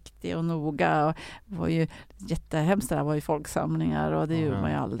försiktig och noga. Och det var ju jättehemskt, det var ju folksamlingar, och det gjorde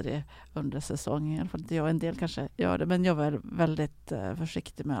man ju aldrig under säsongen. I alla fall jag, en del kanske gör det, men jag var väldigt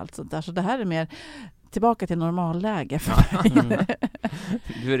försiktig med allt sånt där. Så det här är mer tillbaka till normalläge för mig.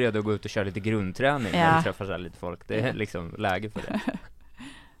 Du är redo att gå ut och köra lite grundträning när du träffar så här lite folk. Det är liksom läge för det.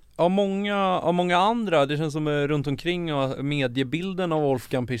 Av många andra, det känns som runt omkring, och mediebilden av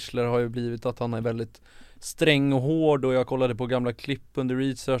Wolfgang Pichler har ju blivit att han är väldigt sträng och hård, och jag kollade på gamla klipp under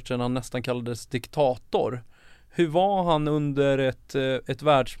researchen, han nästan kallades diktator. Hur var han under ett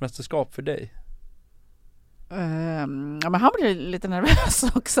världsmästerskap för dig? Ja, men han blev lite nervös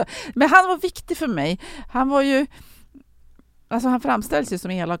också. Men han var viktig för mig. Han var ju, alltså han framställs ju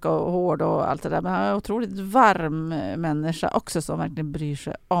som elak och hård och allt det där, men han är en otroligt varm människa också, som verkligen bryr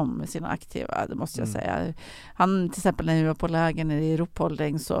sig om sina aktiva, det måste jag säga. Han, till exempel när vi var på lägen i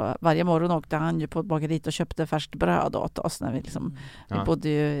Ruhpolding, så varje morgon åkte han ju på ett bageri och köpte färskt bröd åt oss när vi liksom, vi bodde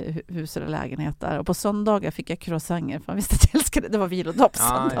ju hus eller lägenhet där. Och på söndagar fick jag croissanter, för han visste att jag älskade det. Det var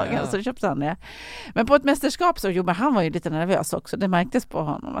vilodoppssöndagar, så köpte han det. Men på ett mästerskap så, men han var ju lite nervös också. Det märktes på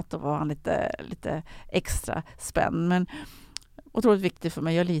honom att då var han lite extra spänd. Men otroligt viktig för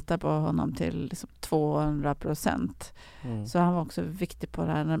mig. Jag litar på honom till liksom 200%. Så han var också viktig på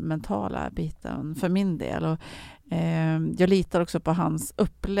den här mentala biten för min del. Och, jag litar också på hans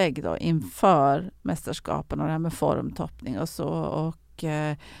upplägg då, inför mästerskapen och det här med formtoppning och så. Och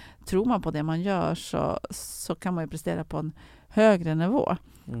tror man på det man gör, så kan man ju prestera på en högre nivå.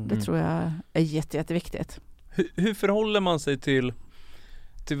 Det tror jag är jätteviktigt. Hur förhåller man sig till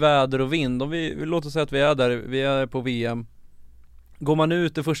väder och vind? Om vi låter säga att vi är på VM. Går man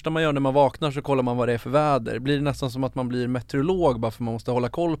ut, det första man gör när man vaknar, så kollar man vad det är för väder. Blir det nästan som att man blir meteorolog, bara för man måste hålla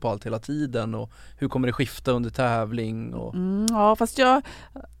koll på allt hela tiden, och hur kommer det skifta under tävling? Och... ja, fast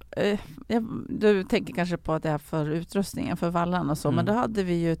du tänker kanske på att det är för utrustningen, för vallan och så, men då hade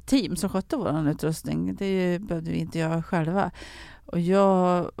vi ju ett team som skötte vår utrustning. Det behövde vi inte göra själva. Och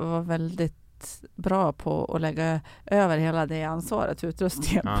jag var väldigt bra på att lägga över hela det ansvaret för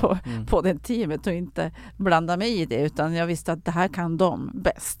utrustningen på det teamet, och inte blanda mig i det, utan jag visste att det här kan de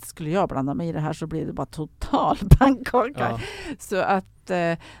bäst. Skulle jag blanda mig i det här, så blir det bara total pannkaka. Så att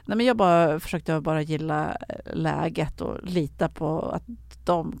men jag försökte bara gilla läget och lita på att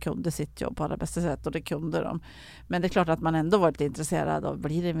de kunde sitt jobb på alla bästa sätt, och det kunde de. Men det är klart att man ändå var lite intresserad av,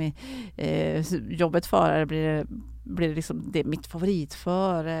 blir det med jobbet för, eller blir det liksom det mitt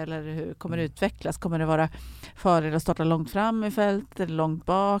favoritföre, eller hur kommer det utvecklas? Kommer det vara före eller starta långt fram i fältet eller långt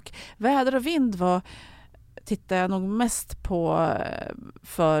bak? Väder och vind tittar jag nog mest på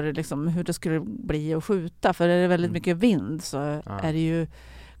för liksom hur det skulle bli att skjuta. För är det väldigt mycket vind, så är det ju,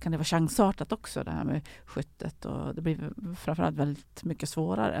 kan det vara chansartat också, det här med skyttet, och det blir framförallt väldigt mycket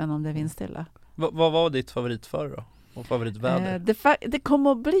svårare än om det är vindstilla. Vad var ditt favoritföre då? Och favoritväder? Det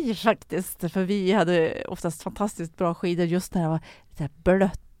kommer att bli faktiskt, för vi hade oftast fantastiskt bra skidor just när det var lite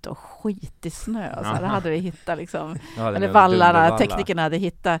blött och skitig snö. Så här hade vi hittat liksom, Ja, eller vallarna, teknikerna hade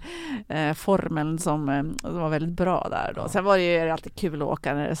hittat formeln som var väldigt bra där då. Sen var det ju alltid kul att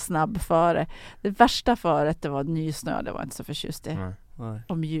åka när det är snabb före. Det värsta föret, det var ny snö, det var inte så förtjust i.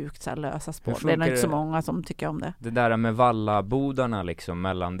 Och mjukt så här lösa spår. Det är nog inte så många som tycker om det. Det där med vallabodarna liksom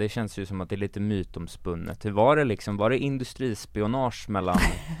mellan, det känns ju som att det är lite mytomspunnet. Hur var det liksom? Var det industrispionage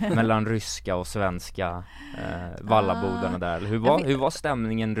mellan ryska och svenska vallabodarna där? Hur var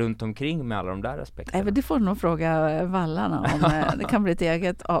stämningen runt omkring med alla de där aspekterna? Det får du nog fråga vallarna om. Det kan bli ett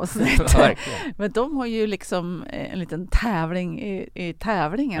eget avsnitt. Men de har ju liksom en liten tävling i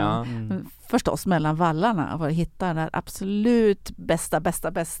tävlingen. Ja. Förstås mellan vallarna för att hitta den där absolut bästa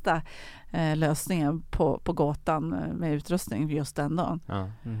lösningen på gatan med utrustning just den dagen. Ja.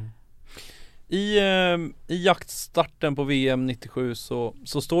 I jaktstarten på VM 97 så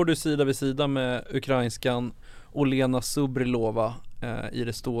står du sida vid sida med ukrainskan Olena Subrilova i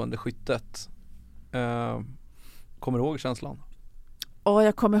det stående skyttet. Kommer du ihåg känslan?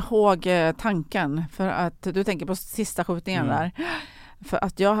 Jag kommer ihåg tanken, för att du tänker på sista skjutningen där. För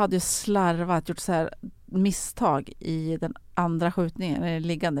att jag hade slarvat, gjort så här misstag i den andra skjutningen, det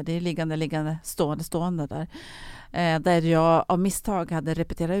är liggande, stående där. Där jag av misstag hade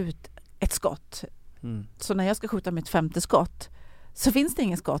repeterat ut ett skott. Så när jag ska skjuta mitt 5:e skott så finns det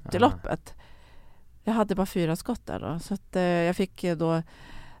ingen skott i loppet. Jag hade bara 4 skott där då. Så att jag fick då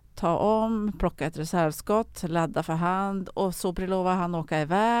plocka ett reservskott, ladda för hand, och Sobrilova han åka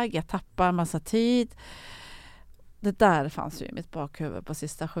iväg. Jag tappar en massa tid. Det där fanns ju i mitt bakhuvud på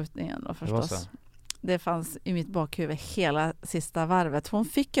sista skjutningen och förstås. Det fanns i mitt bakhuvud hela sista varvet. Hon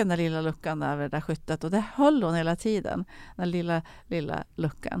fick den där lilla luckan över det där skyttet och det höll hon hela tiden. Den lilla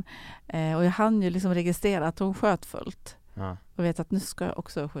luckan. Och jag hann ju liksom registrera att hon sköt fullt. Ja. Och vet att nu ska jag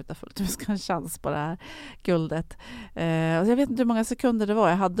också skjuta fullt. Nu ska jag ha en chans på det här guldet. Och jag vet inte hur många sekunder det var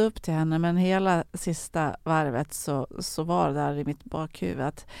jag hade upp till henne, men hela sista varvet så var det där i mitt bakhuvud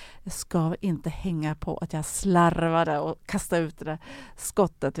att jag ska inte hänga på att jag slarvade och kastade ut det där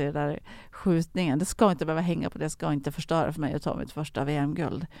skottet i den där skjutningen. Det ska inte behöva hänga på det. Det ska inte förstöra för mig att ta mitt första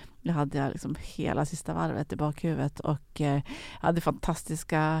VM-guld. Det hade jag liksom hela sista varvet i bakhuvudet och jag hade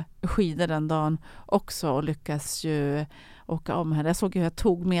fantastiska skidor den dagen också och lyckas ju åka om henne. Jag såg hur jag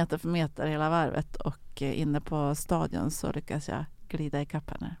tog meter för meter hela varvet och inne på stadion så lyckas jag glida i kapp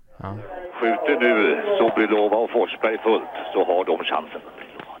henne. Ja. Skjuter nu Sobrilova och Forsberg fullt så har de chansen.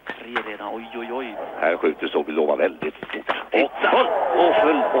 3 redan, oj. Här skjuter Sobrilova väldigt fort. Och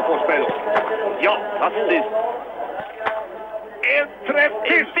full och Forsberg då. Ja, fantastiskt. En träff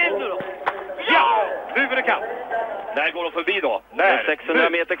till nu då. Ja, nu är det kamp. Där går de förbi då. Där. 600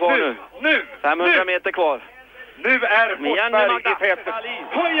 meter kvar nu. 500 meter kvar. Nu är Forsberg i täten.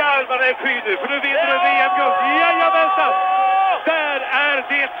 Höja armarna i sky nu, för nu vinner du VM-guld. Jajamensan! Där är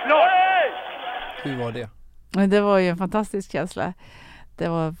det klart! Hur var det? Det var ju en fantastisk känsla. Det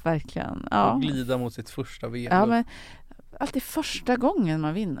var verkligen... Att glida mot sitt första VM-guld. Ja, men alltid första gången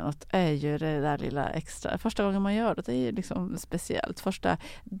man vinner något är ju det där lilla extra. Första gången man gör det är ju liksom speciellt. Första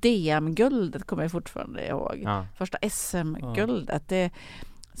DM-guldet kommer jag fortfarande ihåg. Ja. Första SM-guldet.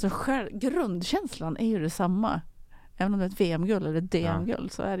 Så grundkänslan är ju detsamma. Även om det är ett VM-guld eller ett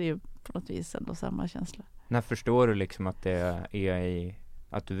DM-guld så är det ju på något vis ändå samma känsla. När förstår du liksom att det är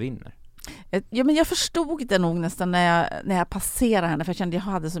att du vinner? Ja, men jag förstod det nog nästan när jag passerade henne, för jag kände att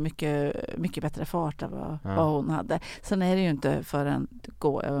jag hade så mycket bättre fart än vad hon hade. Sen är det ju inte förrän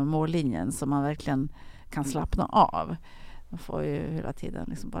gå över mållinjen som man verkligen kan slappna av. Man får ju hela tiden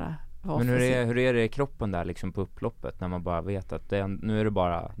liksom bara vara. Men hur är det i kroppen där liksom på upploppet när man bara vet att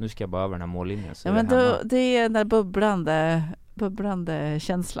nu ska jag bara över den här mållinjen? Så ja, men det är den där bubblande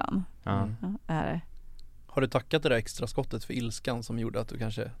känslan. Ja. Är det. Har du tackat det där extra skottet för ilskan som gjorde att du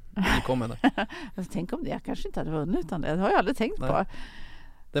kanske kom henne? Tänk om det, jag kanske inte hade vunnit utan det har jag aldrig tänkt på.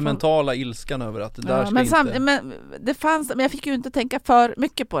 Den mentala ilskan över att det där ska men det fanns, men jag fick ju inte tänka för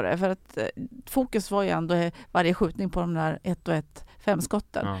mycket på det, för att fokus var ju ändå varje skjutning på de där 1 och 1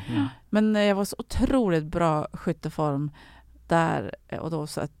 5-skotten. Ja. Men jag var så otroligt bra skytteform där och då,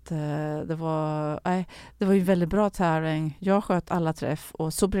 så att det var ju väldigt bra tävling. Jag sköt alla träff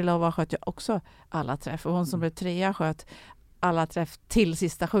och Sobrilova sköt jag också alla träff, och hon som blev 3 sköt alla träff till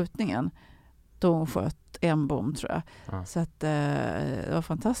sista skjutningen. Då hon sköt en bom tror jag. Ja. Så att det var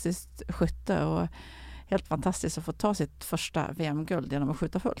fantastiskt skytte och helt fantastiskt att få ta sitt första VM-guld genom att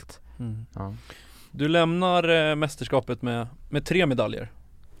skjuta fullt. Mm. Ja. Du lämnar mästerskapet med 3 medaljer.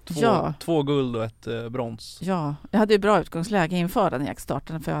 2 guld och 1 brons. Ja, jag hade ju bra utgångsläge inför den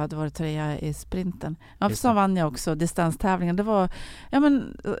jaktstarten, för jag hade varit 3 i sprinten. Och så vann jag också distanstävlingen. Det var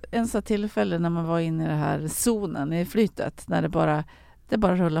en sån tillfälle när man var inne i den här zonen i flytet, när det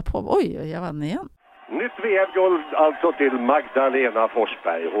bara rullar på. Oj, jag vann igen. Nytt VM-guld alltså till Magdalena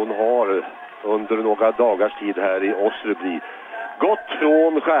Forsberg. Hon har under några dagars tid här i Osrebry gått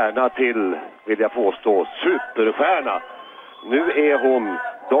från stjärna till, vill jag påstå, superstjärna. Nu är hon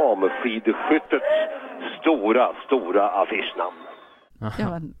damskidskyttets stora affischnamn. Ja,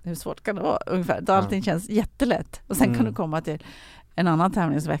 men hur svårt kan det vara ungefär? Då allting känns jättelätt. Och sen kan du komma till en annan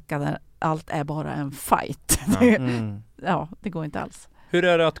tävlingsvecka där allt är bara en fight. Ja, det går inte alls. Hur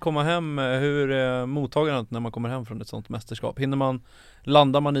är det att komma hem? Hur är mottagandet när man kommer hem från ett sånt mästerskap?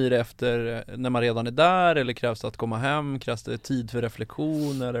 Landar man i det efter när man redan är där, eller krävs det att komma hem? Krävs det tid för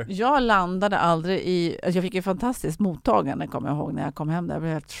reflektion? Eller? Jag landade aldrig i... Jag fick ett fantastiskt mottagande, kommer jag ihåg, när jag kom hem där. Jag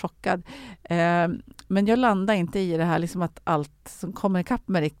blev helt chockad. Men jag landade inte i det här liksom att allt som kommer ikapp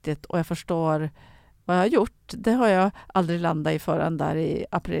mig riktigt och jag förstår vad jag har gjort. Det har jag aldrig landat i förrän där i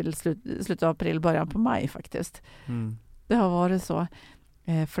april, slutet av april, början på maj faktiskt. Det har varit så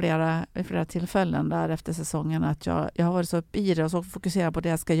flera tillfällen där efter säsongen att jag har varit så upp i det och så fokuserad på det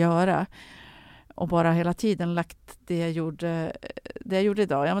jag ska göra. Och bara hela tiden lagt det jag gjorde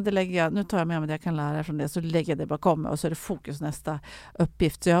idag. Ja, men det lägger jag, nu tar jag med mig det jag kan lära från det, så lägger jag det bakom mig och så är det fokus nästa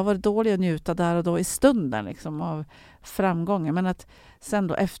uppgift. Så jag har varit dålig att njuta där och då i stunden liksom av framgången. Men att sen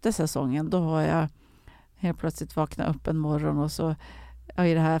då efter säsongen, då har jag helt plötsligt vaknat upp en morgon och så, ja,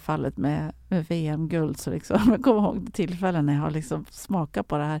 i det här fallet med VM-guld, så liksom, jag kommer ihåg tillfällen när jag har liksom smakat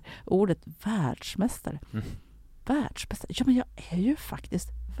på det här ordet världsmästare. Världsmästare? Ja, men jag är ju faktiskt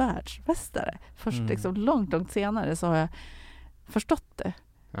världsmästare. Först liksom långt senare så har jag förstått det.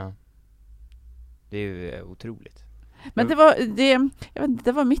 Ja. Det är ju otroligt. Men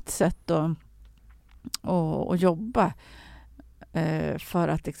det var mitt sätt att jobba för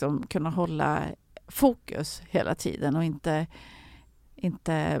att liksom kunna hålla fokus hela tiden och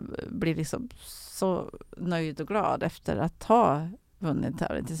inte bli liksom så nöjd och glad efter att ha vunnit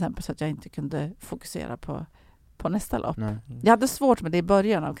tävling till exempel, så att jag inte kunde fokusera på nästa lopp. Jag hade svårt med det i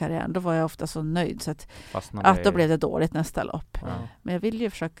början av karriären. Då var jag ofta så nöjd så att då blev det dåligt nästa lopp. Men jag ville ju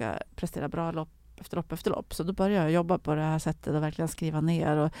försöka prestera bra lopp efter lopp. Så då började jag jobba på det här sättet och verkligen skriva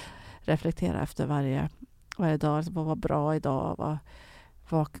ner och reflektera efter varje dag. Alltså, vad var bra idag?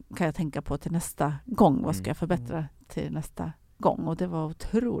 Vad kan jag tänka på till nästa gång? Vad ska jag förbättra till nästa gång? Och det var ett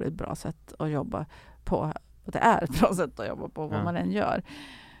otroligt bra sätt att jobba på. Och det är ett bra sätt att jobba på vad man än gör.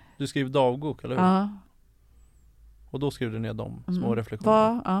 Du skrev dagbok, eller hur? Ja. Och då skrev du ner de små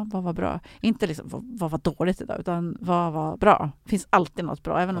reflektionerna. Vad var bra? Inte liksom vad var dåligt idag, utan vad var bra? Det finns alltid något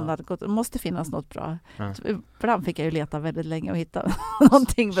bra, även om det hade gått. Det måste finnas något bra. Ibland fick jag ju leta väldigt länge och hitta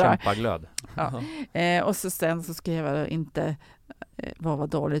någonting bra. Kämpaglöd. Ja. Och sen så skrev jag inte vad var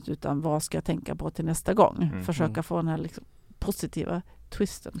dåligt, utan vad ska jag tänka på till nästa gång? Försöka få den här liksom positiva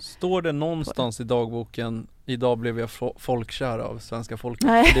twisten. Står det någonstans i dagboken, idag blev jag folkkär av svenska folket?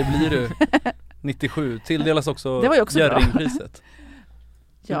 Nej. Det blir du 97. Tilldelas också Jerringpriset.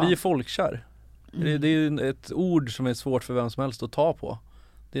 Du blir folkkär. Det är ju ett ord som är svårt för vem som helst att ta på.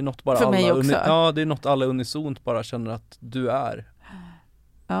 Det är något bara för mig också. Det är något alla unisont bara känner att du är.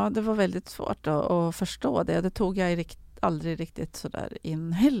 Ja, det var väldigt svårt att förstå det. Det tog jag aldrig riktigt så där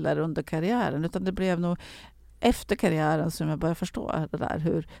in heller under karriären, utan det blev nog efter karriären som jag började förstå det där,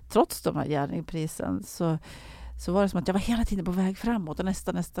 hur trots de här Jerringprisen så var det som att jag var hela tiden på väg framåt och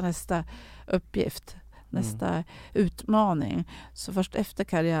nästa uppgift, nästa utmaning. Så först efter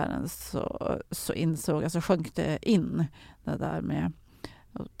karriären så insåg jag, så sjönk det in det där med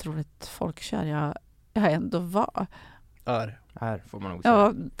otroligt folkkär jag ändå var. Är får man nog säga.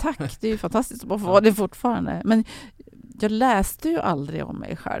 Ja, tack. Det är ju fantastiskt att få vara det fortfarande. Men jag läste ju aldrig om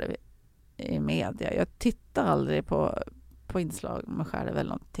mig själv i media. Jag tittade aldrig på inslag med mig själv eller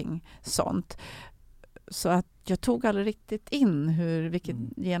någonting sånt. Så att jag tog aldrig riktigt in vilket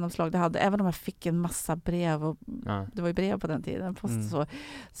genomslag det hade. Även om jag fick en massa brev. Och det var ju brev på den tiden.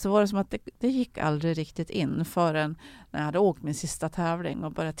 Så var det som att det gick aldrig riktigt in förrän när jag hade åkt min sista tävling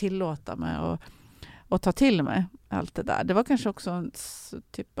och började tillåta mig och ta till mig allt det där. Det var kanske också en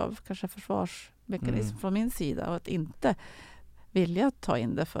typ av försvarsmekanism från min sida. Och att inte vilja ta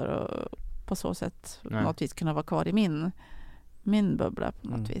in det för att på så sätt på något vis kunna vara kvar i min bubbla på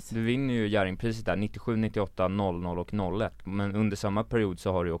något vis. Du vinner ju Jerringpriset där 97, 98, 00 och 01. Men under samma period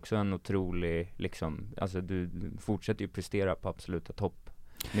så har du också en otrolig liksom, alltså du fortsätter ju prestera på absoluta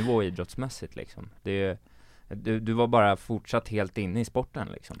toppnivå idrottsmässigt liksom. Du var bara fortsatt helt inne i sporten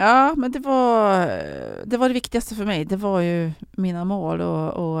liksom. Ja, men det var det viktigaste för mig. Det var ju mina mål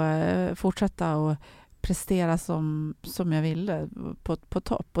och fortsätta och prestera som jag ville på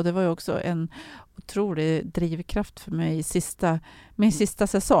topp. Och det var ju också en otrolig drivkraft för mig min sista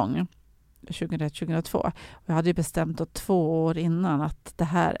säsong. 2001-2002. Jag hade ju bestämt då 2 år innan att det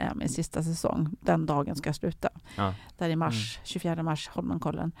här är min sista säsong. Den dagen ska jag sluta. Ja. Där i mars, 24 mars,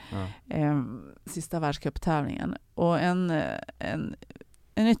 Holmenkollen. Ja. Sista världscuptävlingen. Och en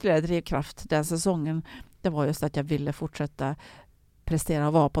ytterligare drivkraft den säsongen, det var just att jag ville fortsätta prestera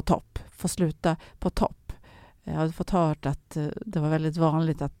och vara på topp. Få sluta på topp. Jag hade fått hört att det var väldigt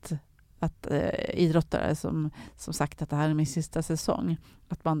vanligt att idrottare som sagt att det här är min sista säsong,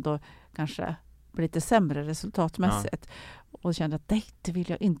 att man då kanske blir lite sämre resultatmässigt. Och kände att det vill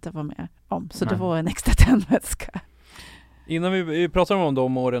jag inte vara med om. Så det var en extra tändvätska. Innan vi pratar om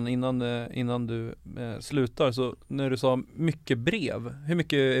de åren innan du slutar, så när du sa mycket brev, hur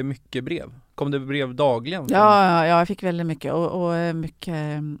mycket är mycket brev? Kom det brev dagligen? Ja, jag fick väldigt mycket och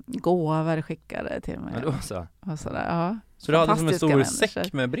mycket gåvor skickade till mig. Ja, det var så. Och sådär, ja. Så du hade som en stor människor.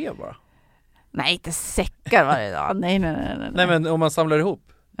 säck med brev bara? Nej, inte säckar varje dag. Nej. Nej, men om man samlar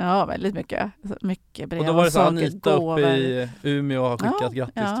ihop? Ja, väldigt mycket. Mycket brev. Och då var det så saker, Anita gåvor. uppe i Umeå och har skickat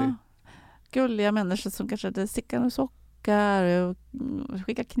grattis till. Gulliga människor som kanske hade stickat och sockar och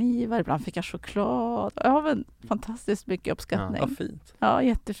skickat knivar. Ibland fick jag choklad. Ja, men fantastiskt mycket uppskattning. Ja, fint. Ja,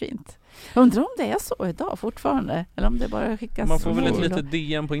 jättefint. Jag undrar om det är så idag fortfarande. Eller om det bara skickas. Man får väl ett litet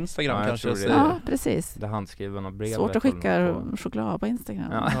DM på Instagram kanske. Ja, precis. Det handskrivna brevet. Svårt att skicka choklad på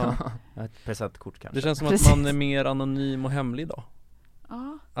Instagram. Ja. Ett presentkort kanske. Det känns som att man är mer anonym och hemlig idag.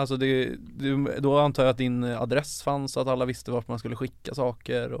 Ja. Alltså då antar jag att din adress fanns, att alla visste vart man skulle skicka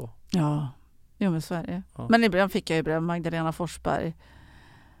saker. Och... Ja, jo men Sverige. Ja. Men ibland fick jag ju brev. Magdalena Forsberg,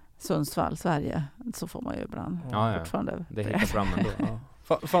 Sundsvall, Sverige. Så får man ju ibland fortfarande. Det hittar fram ändå.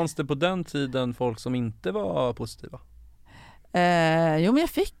 Fanns det på den tiden folk som inte var positiva? Jo, men jag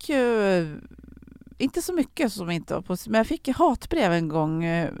fick ju inte så mycket som inte var positiva. Men jag fick hatbrev en gång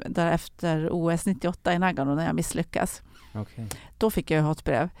därefter OS 98 i Nagano när jag misslyckas. Okay. Då fick jag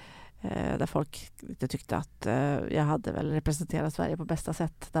hatbrev där folk tyckte att jag hade väl representerat Sverige på bästa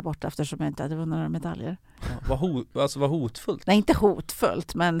sätt där borta eftersom jag inte hade vunnit några medaljer. Ja, var hotfullt? Nej, inte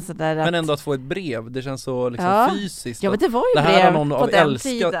hotfullt, men sådär Men ändå att få ett brev, det känns så liksom fysiskt. Ja, men det var ju det här brev har någon på av den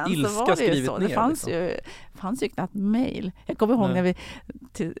tiden. ilska skrivit så. ner. Det fanns ju knappt mejl. Jag kommer ihåg när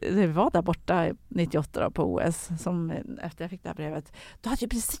vi var där borta 98 då, på OS, som efter jag fick det här brevet. Då hade ju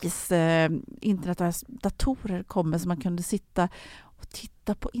precis internet och datorer kommit så man kunde sitta och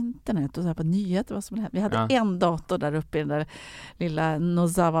titta på internet och så här på nyheter. Vad som hände. Vi hade en dator där uppe i den där lilla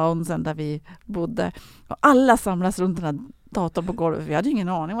Nozawa-onsen där vi bodde. Och alla samlas runt den här datorn på golvet. Vi hade ju ingen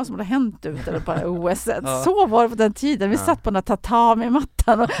aning vad som hade hänt ute på OS. Så var det på den tiden. Vi satt på den här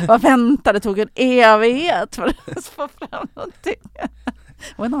tatami-mattan och väntade. Det tog en evighet för att få fram någonting.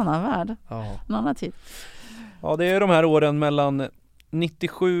 Och en annan värld. En annan tid. Ja, det är de här åren mellan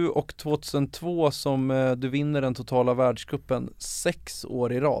 97 och 2002 som du vinner den totala världscupen 6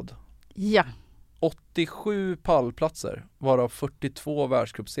 år i rad. Ja. 87 pallplatser, varav 42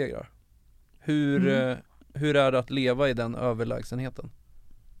 världscupsegrar. Hur är det att leva i den överlägsenheten?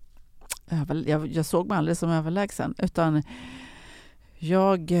 Jag såg mig aldrig som överlägsen, utan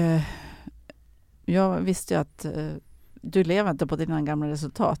jag visste ju att du lever inte på dina gamla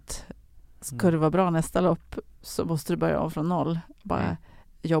resultat. Ska du vara bra nästa lopp så måste du börja om från noll. Bara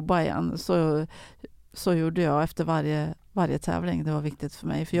jobba igen. Så gjorde jag efter varje tävling. Det var viktigt för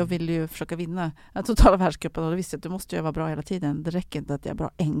mig. För jag ville ju försöka vinna den totala världscupen. Och då visste jag att du måste ju vara bra hela tiden. Det räcker inte att jag är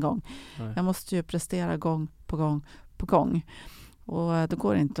bra en gång. Nej. Jag måste ju prestera gång på gång på gång. Och då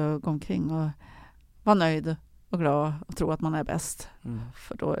går det inte att gå omkring och vara nöjd och glad och tro att man är bäst.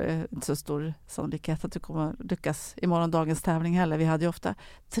 För då är det inte så stor sannolikhet att du kommer lyckas i morgondagens tävling heller. Vi hade ju ofta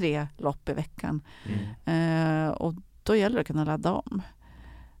 3 lopp i veckan. Och då gäller det att kunna ladda om.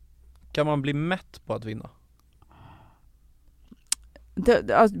 Kan man bli mätt på att vinna?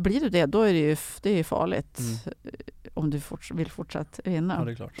 Blir du det, då är det är farligt. Om du vill fortsätta vinna. Ja,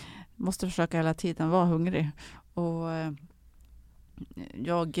 det är klart. Måste försöka hela tiden vara hungrig. Och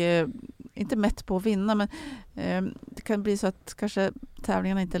jag är inte mätt på att vinna, men det kan bli så att kanske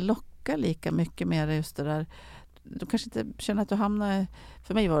tävlingarna inte lockar lika mycket med just det där. Du kanske inte känner att du hamnar,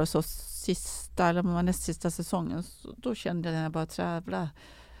 för mig var det så sista eller näst sista säsongen, så då kände jag när jag bara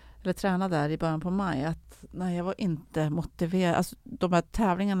tränade där i början på maj att nej, jag var inte motiverad. Alltså, de här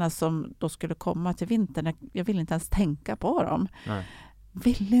tävlingarna som då skulle komma till vintern, jag ville inte ens tänka på dem. Nej.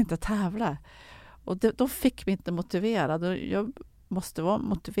 Ville inte tävla. Och då fick vi inte motiverad. Jag måste vara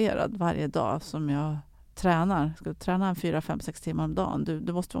motiverad varje dag som jag tränar. Ska du träna 4, 5, 6 timmar om dagen.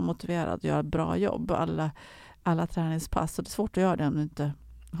 Du måste vara motiverad och göra ett bra jobb. Alla träningspass. Och det är svårt att göra det om du inte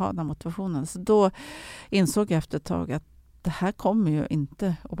har den motivationen. Så då insåg jag efter ett tag att det här kommer ju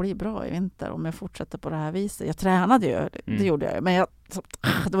inte att bli bra i vinter om jag fortsätter på det här viset. Jag tränade ju, det gjorde jag. Men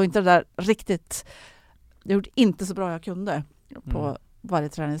det var inte det där riktigt... Jag gjorde inte så bra jag kunde på varje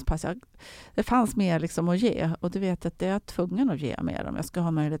träningspass. Det fanns mer liksom att ge. Och du vet att det är jag tvungen att ge mer om jag ska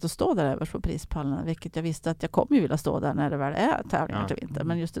ha möjlighet att stå där över på prispallen. Vilket jag visste att jag kommer ju vilja stå där när det väl är tävlingar till vinter.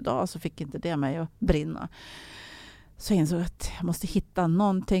 Men just idag så fick inte det mig att brinna. Så jag insåg att jag måste hitta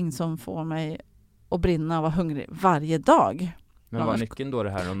någonting som får mig att brinna och vara hungrig varje dag. Men var nyckeln då det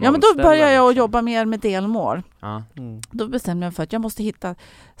här? Ja, men då började jag jobba mer med delmål. Ja. Då bestämde jag för att jag måste hitta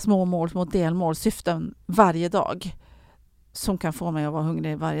små delmål, syften varje dag. Som kan få mig att vara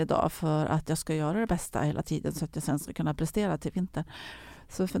hungrig varje dag för att jag ska göra det bästa hela tiden så att jag sen ska kunna prestera till vintern.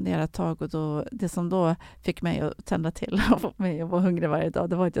 Så funderade ett tag och då, det som då fick mig att tända till och få mig att vara hungrig varje dag,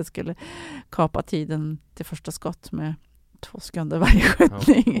 det var att jag skulle kapa tiden till första skott med 2 sekunder varje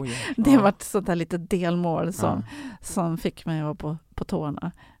skjutning. Det var ett sånt där litet delmål som fick mig att vara på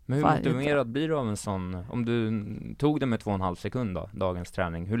tårna. Men hur motiverad blir du av en sån, om du tog det med 2,5 sekund då, dagens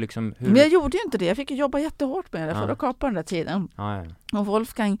träning? Hur... Men jag gjorde ju inte det, jag fick jobba jättehårt med det för att kapa den där tiden. Och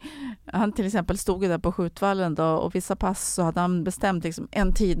Wolfgang, han till exempel stod där på skjutvallen då, och vissa pass så hade han bestämt liksom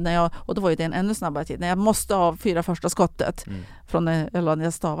en tid och då var ju det en ännu snabbare tid, när jag måste avfyra första skottet från när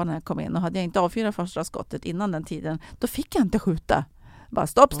jag stavade när jag kom in, och hade jag inte avfyrat första skottet innan den tiden, då fick jag inte skjuta. Bara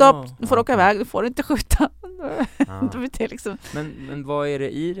stopp, du får åka iväg, du får inte skjuta. Det liksom... men vad är det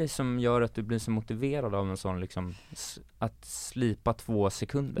i det som gör att du blir så motiverad av en sån liksom, att slipa 2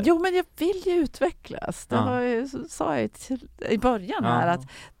 sekunder? Jo, men jag vill ju utvecklas. Det sa jag i början här, att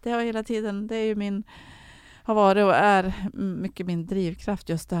det har hela tiden, det är ju har varit och är mycket min drivkraft,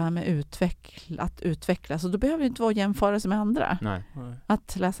 just det här med att utvecklas. Och då behöver det inte vara jämförelse med andra. Nej.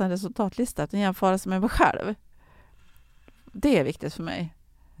 Att läsa en resultatlista, att jämförelse med mig själv. Det är viktigt för mig.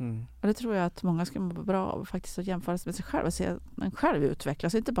 Och det tror jag att många ska må bra av, faktiskt, att jämföra sig med sig själv och se en själv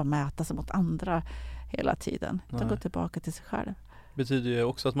utvecklas, och inte bara mäta sig mot andra hela tiden, utan gå tillbaka till sig själv. Betyder ju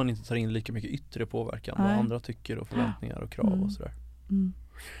också att man inte tar in lika mycket yttre påverkan, vad andra tycker och förväntningar och krav och sådär.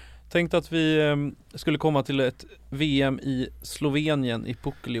 Tänkte att vi skulle komma till ett VM i Slovenien i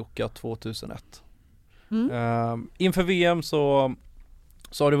Pukeljoka 2001. Inför VM så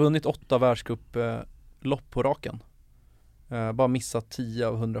har du vunnit 8 världscuplopp på raken. Bara missat 10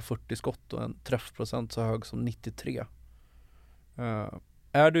 av 140 skott och en träffprocent så hög som 93.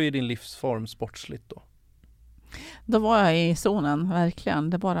 Är du i din livsform sportsligt då? Då var jag i zonen, verkligen.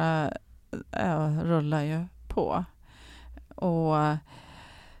 Det bara rullar ju på. Och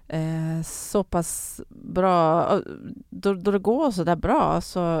så pass bra, då det går så där bra,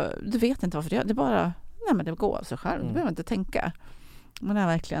 så du vet inte varför det bara, men det går av sig själv. Du behöver inte tänka. Men det är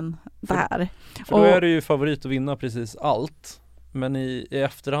verkligen där. För då är du ju favorit att vinna precis allt. Men i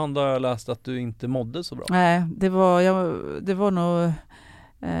efterhand har jag läst att du inte mådde så bra. Nej, det var nog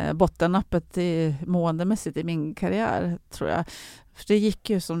bottennappet måendemässigt i min karriär, tror jag. För det gick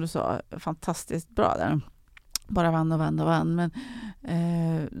ju, som du sa, fantastiskt bra där. Bara vann. Men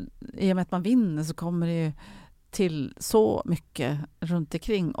i och med att man vinner så kommer det ju till så mycket runt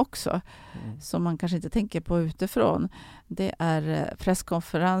omkring också som man kanske inte tänker på utifrån. Det är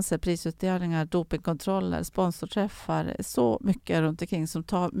presskonferenser, prisutdelningar, dopingkontroller, sponsorträffar, så mycket runt omkring som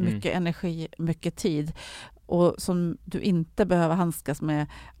tar mycket energi, mycket tid, och som du inte behöver handskas med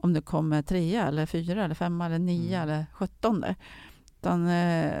om du kommer 3 eller 4 eller 5 eller 9 eller 17. Utan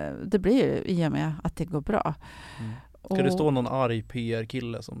det blir i och med att det går bra. Ska det stå någon arg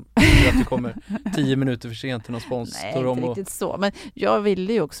PR-kille som tror att du kommer 10 minuter för sent till någon spons? Nej, inte riktigt så. Men jag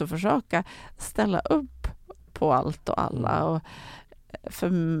ville ju också försöka ställa upp på allt och alla. Och för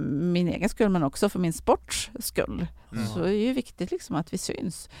min egen skull, men också för min sports skull. Så är det ju viktigt liksom att vi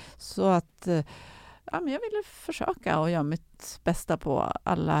syns. Så att men jag ville försöka och göra mitt bästa på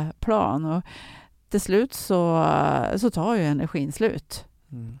alla plan. Och till slut så tar ju energin slut.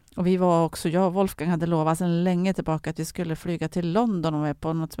 Och vi var också, jag och Wolfgang hade lovat sedan länge tillbaka att vi skulle flyga till London och är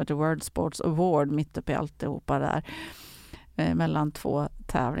på något som heter World Sports Award mitt uppe i alltihopa där, mellan 2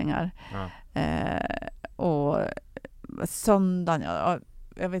 tävlingar. Och söndagen,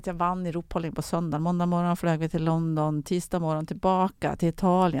 jag vann i rophållning på söndagen. Måndag morgon flög vi till London, tisdag morgon tillbaka till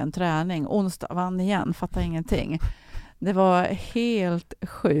Italien, träning, onsdag vann igen, fattar ingenting. Det var helt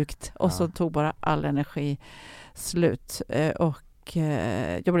sjukt, och så tog bara all energi slut, och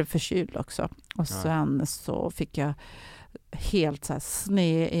jag blev förkyld också. Och sen så fick jag helt så här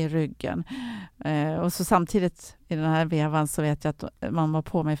sned i ryggen. Och så samtidigt i den här vevan så vet jag att man var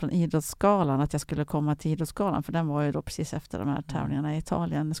på mig från Idrottsgalan att jag skulle komma till Idrottsgalan, för den var ju då precis efter de här tävlingarna i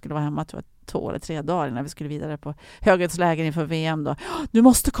Italien. Jag skulle vara hemma 2 eller 3 dagar innan vi skulle vidare på höghöjdsläger inför VM då. Du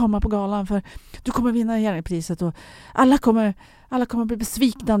måste komma på galan för du kommer vinna Jerringpriset och alla kommer bli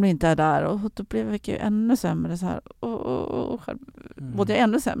besvikna om du inte är där. Och då blev jag ju ännu sämre så här. Både jag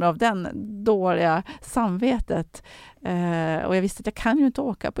ännu sämre av den dåliga samvetet. Och jag visste att jag kan ju inte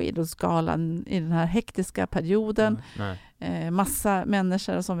åka på Idrottsgalan i den här hektiska perioden. Massa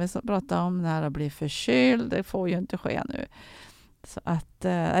människor som vi pratade om när det blir förkyld. Det får ju inte ske nu. Så att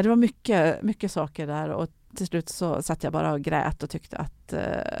det var mycket saker där, och till slut så satt jag bara och grät och tyckte att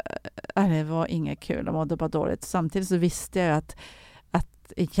det var inget kul, jag mådde bara dåligt. Samtidigt så visste jag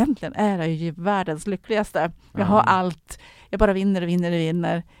att egentligen är jag ju världens lyckligaste. Jag har allt, jag bara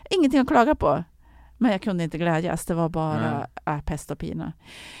vinner. Ingenting att klaga på. Men jag kunde inte glädjas, det var bara pest och pina.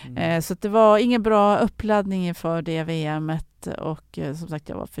 Så det var ingen bra uppladdning inför det VMet, och som sagt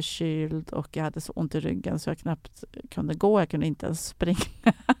jag var förkyld och jag hade så ont i ryggen så jag knappt kunde gå, jag kunde inte ens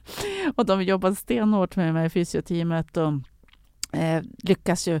springa. Och de jobbade stenhårt med mig i fysioteamet och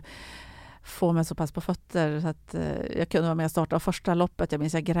lyckas ju få mig så pass på fötter så att jag kunde vara med och starta första loppet. Jag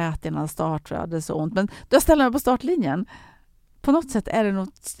minns jag grät innan start för jag hade så ont, men då ställde jag mig på startlinjen. På något sätt är det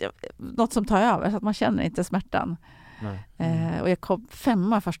något som tar över så att man känner inte smärtan. Och jag kom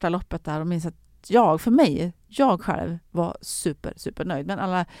 5 första loppet där och minns att jag själv var super nöjd. Men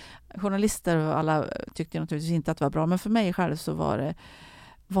alla journalister och alla tyckte naturligtvis inte att det var bra. Men för mig själv så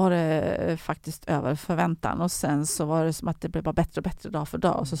var det faktiskt över förväntan. Och sen så var det som att det blev bara bättre och bättre dag för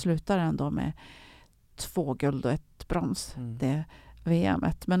dag. Och så slutade det ändå med 2 guld och 1 brons. Det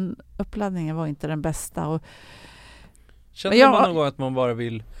VMet. Men uppladdningen var inte den bästa. Och kände man någon gång att man bara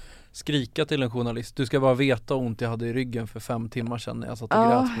vill skrika till en journalist? Du ska bara veta ont jag hade i ryggen för 5 timmar sedan när jag satt och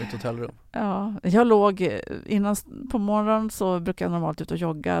grät på mitt hotellrum. Ja, jag låg innan på morgonen så brukar jag normalt ut och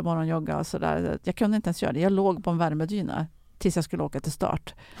morgonjogga och sådär. Jag kunde inte ens göra det. Jag låg på en värmedyna tills jag skulle åka till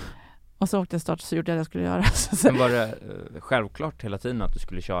start. Och så åkte jag start så gjorde jag det jag skulle göra. Men var det självklart hela tiden att du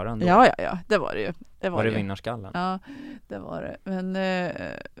skulle köra ändå? Ja, det var det ju. Var det vinnarskallen? Ja, det var det. Men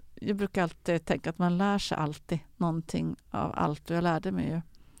jag brukar alltid tänka att man lär sig alltid någonting av allt. Och jag lärde mig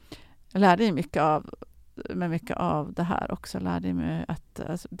mycket av det här också. Jag lärde mig att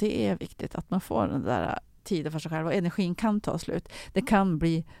det är viktigt att man får den där tiden för sig själv. Och energin kan ta slut. Det kan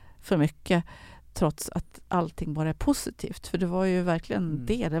bli för mycket trots att allting bara är positivt. För det var ju verkligen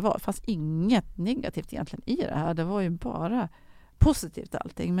det var. Det fanns inget negativt egentligen i det här. Det var ju bara positivt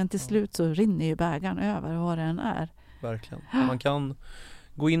allting. Men till slut så rinner ju bägaren över vad det än är. Verkligen. Man kan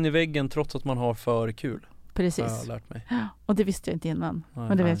gå in i väggen trots att man har för kul. Precis. Jag har lärt mig. Och det visste jag inte innan.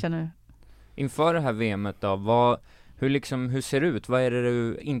 Men det vet jag nu. Inför det här VMet då, hur ser det ut? Vad är det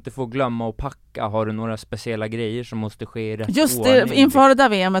du inte får glömma att packa? Har du några speciella grejer som måste ske i rätt just ordning? Just inför det där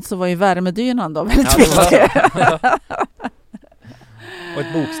VMet så var ju värmedynan då väldigt viktig. Och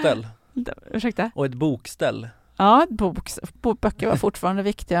ett bokställ. Ursäkta? Och ett bokställ. Ja, böcker var fortfarande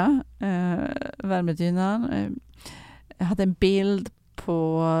viktiga. Värmedynan. Jag hade en bild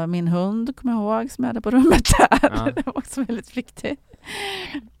på min hund, kommer jag ihåg, som jag hade på rummet där. Ja. Det var också väldigt viktigt.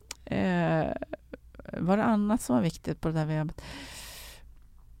 Var det annat som var viktigt på det där VMet?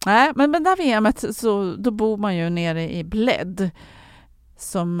 Nej, men det där VMet så då bor man ju nere i Bled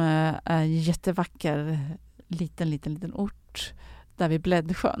som är jättevacker liten ort där vid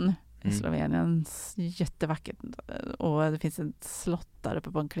Bledsjön i Slovenien. Jättevackert. Och det finns ett slott där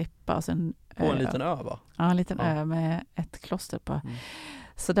uppe på en klippa. Och sen, på en liten ö va? Ja, en liten ö med ett kloster på.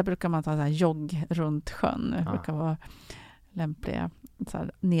 Så där brukar man ta så här jogg runt sjön. Det brukar vara lämpliga så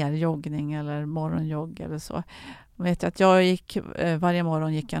här nerjoggning eller morgonjogg eller så. Jag vet att varje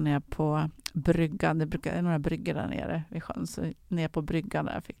morgon gick jag ner på bryggan. Det är några bryggor där nere vid sjön. Så ner på bryggan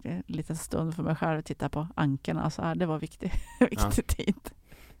där fick jag en liten stund för mig själv att titta på ankorna. Så här, det var viktig tid.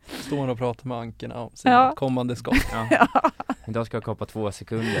 Står och pratar med ankorna om sina kommande skott. Idag ska jag kappa 2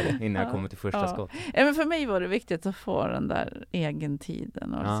 sekunder innan jag kommer till första skott. Ja, men för mig var det viktigt att få den där egen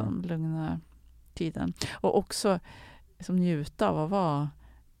tiden och liksom lugna tiden. Och också liksom njuta av att vara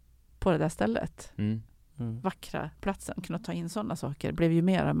på det där stället. Vackra platsen, kunna ta in sådana saker blev ju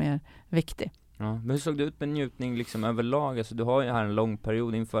mer och mer viktigt. Ja, men hur såg det ut med njutning liksom överlag? Alltså, du har ju här en lång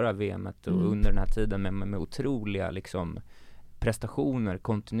period inför det här VMet och under den här tiden med otroliga liksom prestationer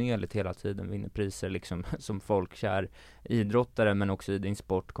kontinuerligt hela tiden, vinner priser liksom som folkkär idrottare men också i din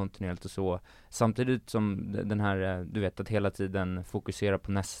sport kontinuerligt och så. Samtidigt som den här, du vet att hela tiden fokusera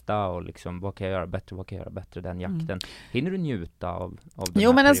på nästa och liksom vad kan jag göra bättre den jakten. Hinner du njuta av den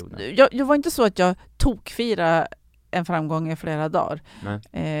här perioden? Jag var inte så att jag tokfira en framgång i flera dagar.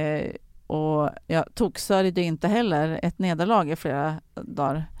 Och jag toksörjde inte heller ett nederlag i flera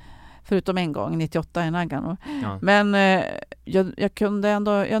dagar. Förutom en gång, 98 i Nagano. Ja. Men jag kunde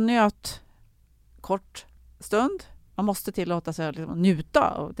ändå, jag njöt kort stund. Man måste tillåta sig att liksom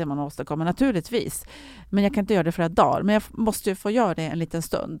njuta av det man åstadkommer naturligtvis. Men jag kan inte göra det flera dagar. Men jag måste ju få göra det en liten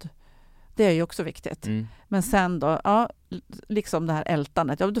stund. Det är ju också viktigt. Men sen då, ja, liksom det här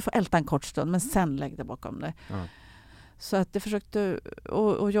ältandet. Ja, du får älta en kort stund, men sen lägg det bakom det. Ja. Så att jag försökte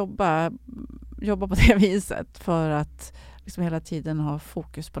att jobba på det viset för att liksom hela tiden ha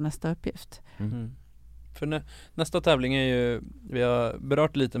fokus på nästa uppgift. För nästa tävling är ju, vi har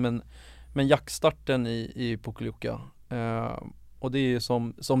berört lite, men jaktstarten i Pokljuka. Och det är ju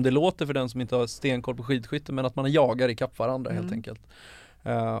som det låter för den som inte har stenkoll på skidskytte, men att man jagar i kapp varandra helt enkelt.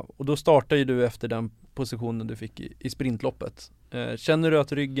 Och då startar ju du efter den positionen du fick i sprintloppet. Känner du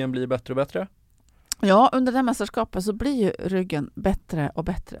att ryggen blir bättre och bättre? Ja, under det här mästerskapet så blir ju ryggen bättre och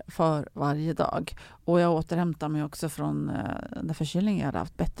bättre för varje dag. Och jag återhämtar mig också från den förkylningen jag hade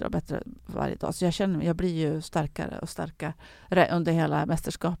haft bättre och bättre varje dag. Så jag blir ju starkare och starkare under hela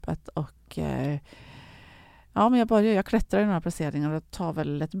mästerskapet. Och ja, men jag klättrar i några placeringar och tar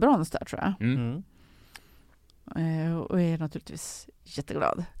väl ett brons där, tror jag. Och är naturligtvis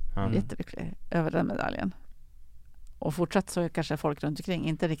jätteglad. Jättelycklig över den medaljen. Och fortsatt så är kanske folk runt omkring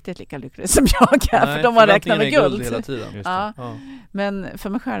inte riktigt lika lyckliga som jag är. För de har räknat med guld hela tiden. Ja. Men för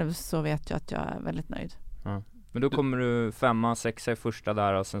mig själv så vet jag att jag är väldigt nöjd. Ja. Men då kommer du 5:a, 6:a i första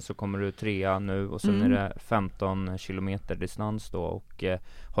där och sen så kommer du 3:a nu och sen är det 15 kilometer distans då. Och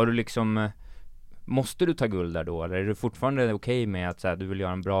har du liksom... Måste du ta guld där då? Eller är du fortfarande okej med att så här, du vill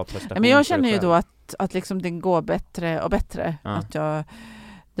göra en bra prestation? Men jag känner ju då att liksom det går bättre och bättre. Ja. Att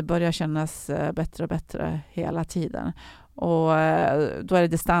det börjar kännas bättre och bättre hela tiden. Och då är det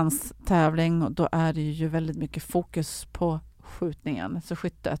distanstävling och då är det ju väldigt mycket fokus på skjutningen, så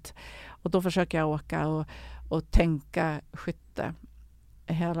skyttet. Och då försöker jag åka och tänka skytte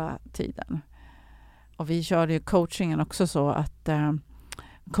hela tiden. Och vi kör ju coachingen också så att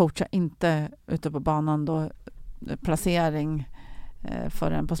coacha inte ute på banan då placering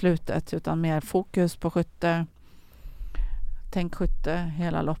förrän på slutet, utan mer fokus på skytte. Tänk skytte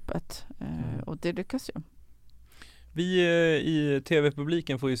hela loppet. Och det lyckas ju. Vi i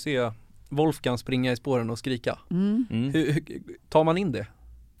tv-publiken får ju se Wolfgang springa i spåren och skrika. Hur tar man in det?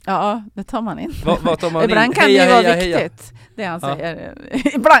 Ja, det tar man in. Vad tar man Ibland in? kan det vara viktigt. Det han säger.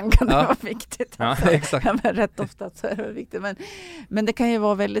 Ibland kan det vara viktigt. Alltså. Ja, exakt. Ja, men rätt ofta så är det viktigt. Men det kan ju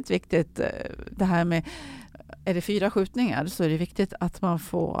vara väldigt viktigt det här med, är det 4 skjutningar så är det viktigt att man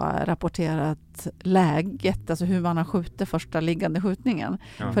får rapporterat läget, alltså hur man har skjutit första liggande skjutningen.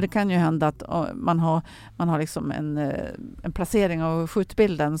 Ja. För det kan ju hända att man har liksom en placering av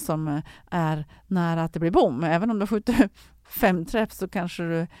skjutbilden som är nära att det blir bom. Även om du skjuter 5 träff så kanske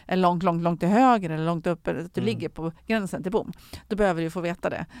du är långt till höger eller långt upp, eller att du ligger på gränsen till bom. Då behöver du få veta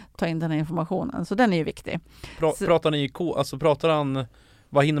det. Ta in den här informationen. Så den är ju viktig. Pratar han,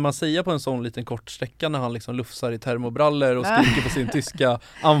 vad hinner man säga på en sån liten kort sträcka när han liksom lufsar i termobrallor och skriker på sin tyska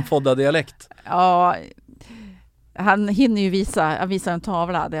anfodda dialekt? Ja, han hinner ju visa en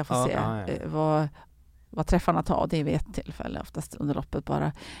tavla där jag får se vad träffarna tar, det är vid ett tillfälle, oftast under loppet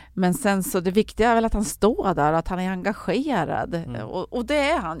bara. Men sen så det viktiga är väl att han står där och att han är engagerad. Och det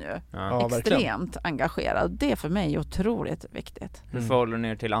är han ju. Ja, extremt engagerad. Det är för mig otroligt viktigt. Hur förhåller du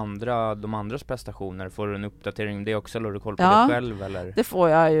ner till de andras prestationer? Får du en uppdatering det också, eller har du koll på det själv? Eller? Det får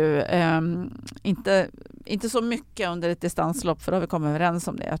jag ju. Inte så mycket under ett distanslopp, för då har vi kommit överens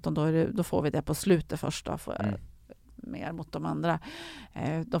om det. Utan då får vi det på slutet först. Då får jag mer mot de andra.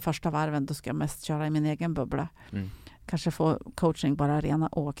 De första varven då ska jag mest köra i min egen bubbla. Kanske få coaching bara rena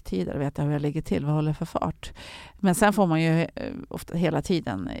åktider, veta hur jag ligger till, vad håller för fart. Men sen får man ju ofta hela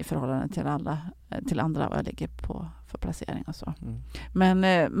tiden i förhållande till andra vad jag ligger på för placering och så.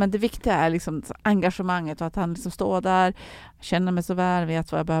 Men det viktiga är liksom engagemanget och att han liksom står där, känner mig så väl,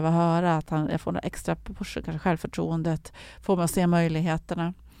 vet vad jag behöver höra, att jag får några extra push, kanske självförtroendet, får man se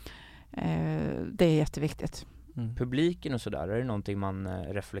möjligheterna. Det är jätteviktigt. Publiken och sådär, är det någonting man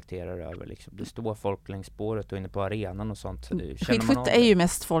reflekterar över? Liksom? Det står folk längs spåret och inne på arenan och sånt. Så skidskytte är ju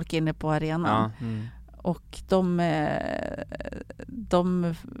mest folk inne på arenan. Ja. Och de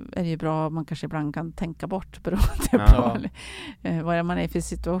är ju bra, man kanske ibland kan tänka bort beroende på vad man är för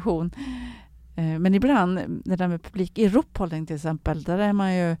situation. Men ibland, det där med publik i ropphållning till exempel, där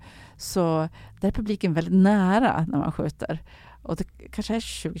är publiken väldigt nära när man skjuter. Och det kanske är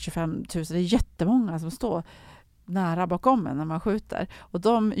 20-25 000, det är jättemånga som står nära bakom en när man skjuter. Och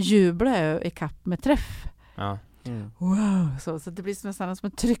de jublar ju i kapp med träff. Ja. wow, så det blir nästan som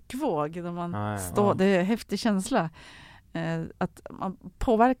en tryckvåg när man står. Det är en häftig känsla att man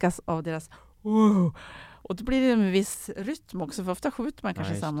påverkas av deras wow. Och då blir det en viss rytm också, för ofta skjuter man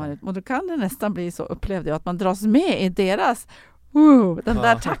kanske samma rytm. Och då kan det nästan bli så, upplevde jag, att man dras med i deras den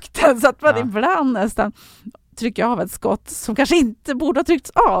där takten, så att man ibland nästan trycker av ett skott som kanske inte borde ha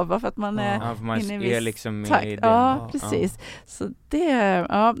tryckts av, för att man är inne i en viss liksom takt. i den. Ja, precis. Så det,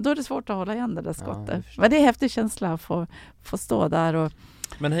 då är det svårt att hålla igen det där skottet. Men det är en häftig känsla att få stå där. Och...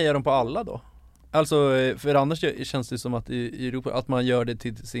 Men hejar de på alla då? Alltså, för annars känns det som att i Europa att man gör det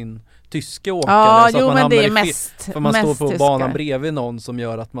till sin tyska åkare, så att man hamnar i mest, för man står på tyskar. Banan bredvid någon som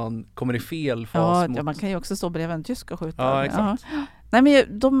gör att man kommer i fel fas. Ja, man kan ju också stå bredvid en tysk och skjuta. Ja, exakt. Nej,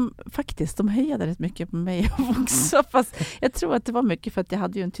 men de hejade rätt mycket på mig också, fast jag tror att det var mycket för att jag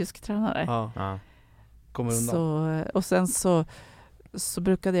hade ju en tysk tränare. Kommer undan. Så, och sen så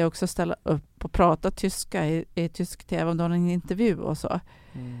brukade jag också ställa upp och prata tyska i tysk tv om det var en intervju och så.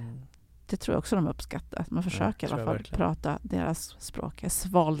 Det tror jag också de uppskattar. Man försöker i alla fall prata deras språk. Jag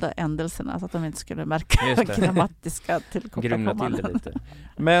svalde ändelserna så att de inte skulle märka grammatiska tillkortakommanden.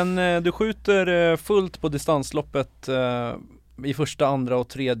 Men du skjuter fullt på distansloppet i första, andra och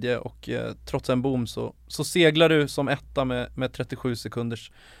tredje, och trots en bom så seglar du som etta med 37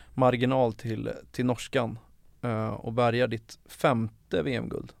 sekunders marginal till norskan och bärgar ditt 5:e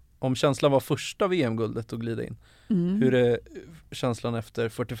VM-guld. Om känslan var första VM-guldet att glida in. Hur är känslan efter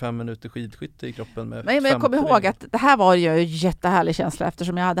 45 minuter skidskytte i kroppen med men jag kommer ihåg att det här var ju en jättehärlig känsla,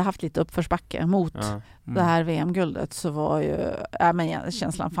 eftersom jag hade haft lite uppförsbacke mot det här VM-guldet, så var ju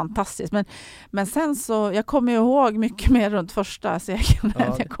känslan fantastisk. Men sen så, jag kommer ihåg mycket mer runt första segern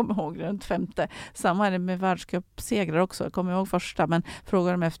än jag kommer ihåg runt 5:e. Samma är det med världscupsegrar också. Jag kommer ihåg första, men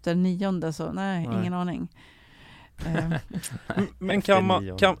frågar de efter 9:e så nej, ingen aning. Men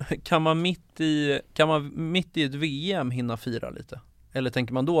kan man mitt i ett VM hinna fira lite? Eller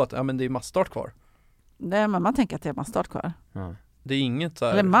tänker man då att men det är massstart kvar? Nej, men man tänker att det är massstart kvar. Det är inget så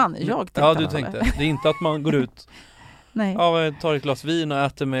här... Eller jag tänkte. Ja, du tänkte. Det är inte att man går ut Nej. Tar ett glas vin och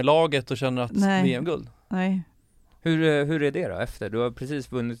äter med laget och känner att VM-guld. Nej. Hur är det då efter? Du har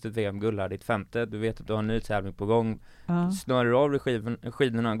precis vunnit ett VM-guld här, ditt 5:e. Du vet att du har en ny tävling på gång. Snörar av dig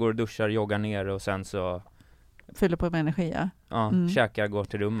skidorna, går och duschar, joggar ner och sen så... Fyller på med energi, käkar, går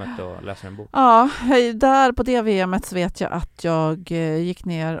till rummet och läser en bok. Ja, där på det VM:et så vet jag att jag gick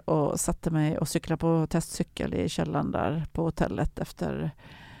ner och satte mig och cyklade på testcykel i källaren där på hotellet efter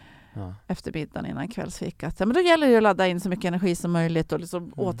middagen innan kvällsfikat. Men då gäller det att ladda in så mycket energi som möjligt och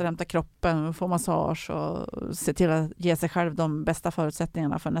liksom återhämta kroppen, få massage och se till att ge sig själv de bästa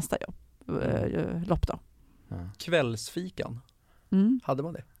förutsättningarna för nästa lopp då. Kvällsfikan, hade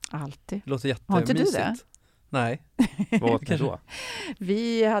man det? Alltid. Det låter jättemysigt. Har inte du det? Nej. Vad åt ni då?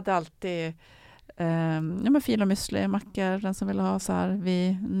 Vi hade alltid fil och müsli, mackor, den som ville ha så här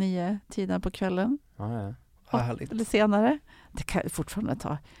vid 9-tiden på kvällen. Eller senare. Det kan jag fortfarande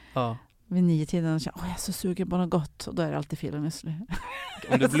ta. Vid 9-tiden och jag är så sugen på något gott, och då är det alltid fil och müsli.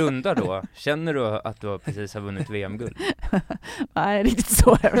 Om du blundar då, känner du att du precis har vunnit VM-guld? Nej, riktigt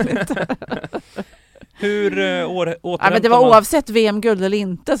så är det väl inte. Hur men det var oavsett VM-guld eller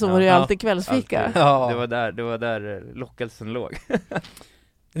inte, så var det ju alltid kvällsfika. Det var där lockelsen låg.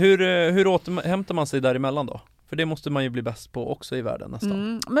 Hur återhämtar man sig däremellan då? För det måste man ju bli bäst på också i världen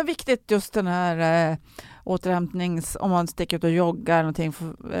nästan. Men viktigt just den här om man sticker ut och joggar någonting,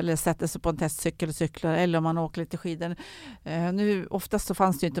 eller sätter sig på en testcykel och cyklar, eller om man åker lite skidor. Nu oftast så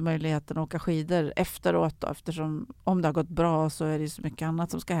fanns det ju inte möjligheten att åka skidor efteråt då, eftersom om det har gått bra så är det så mycket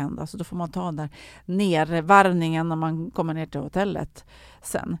annat som ska hända, så då får man ta den där nervarvningen när man kommer ner till hotellet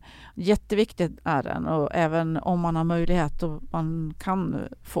sen. Jätteviktigt är den, och även om man har möjlighet och man kan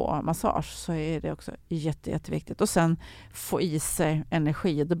få massage så är det också jätteviktigt. Och sen få i sig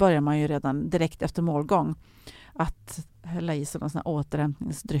energi. Det börjar man ju redan direkt efter målgång. Att hälla i sig några såna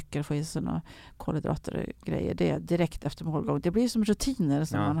återhämtningsdrycker, få i sig några kolhydrater och grejer. Det är direkt efter målgång. Det blir som rutiner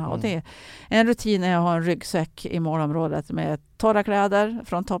som man har. Och det är en rutin är att ha en ryggsäck i målområdet med torra kläder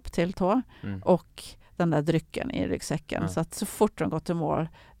från topp till tå och den där drycken i ryggsäcken. Så att så fort de går till mål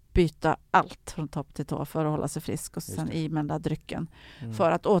byta allt från topp till tå för att hålla sig frisk, och sen i med den där drycken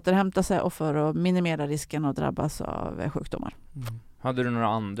för att återhämta sig och för att minimera risken att drabbas av sjukdomar. Hade du några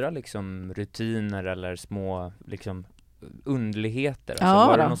andra liksom rutiner eller små liksom undligheter? Alltså,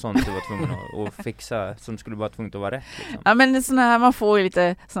 var det något sånt du var tvungen att fixa som skulle vara tvungen att vara rätt? Liksom? Ja, men såna här, man får ju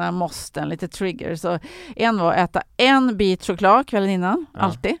lite såna här måsten, lite trigger. Så en var att äta en bit choklad kvällen innan,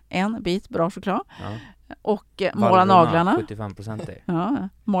 alltid. En bit bra choklad. och måla naglarna. 75%. Ja,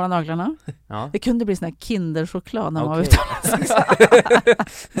 måla naglarna. Ja. Det kunde bli sån här kinderchoklad när man var Okej. utomlands.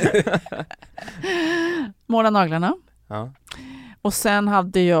 Måla naglarna. Ja. Och sen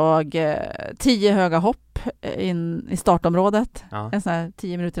hade jag 10 höga hopp in i startområdet. Ja. En sån här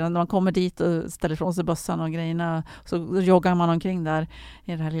 10 minuter innan man kommer dit och ställer ifrån sig bössan och grejerna. Så joggar man omkring där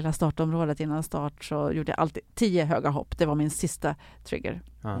i det här lilla startområdet innan start. Så gjorde jag alltid 10 höga hopp. Det var min sista trigger.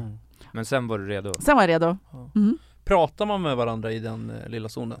 Ja. Men sen var du redo? Sen var jag redo. Mm. Pratar man med varandra i den lilla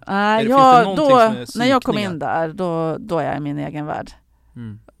zonen? Nej, finns det någonting som är när jag kom psykningar? in där, då är jag i min egen värld.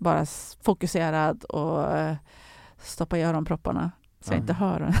 Mm. Bara fokuserad och stoppa i öronpropparna så jag inte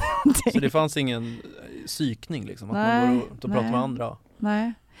hör någonting. Så det fanns ingen psykning liksom? Att Nej, man går och pratar med andra?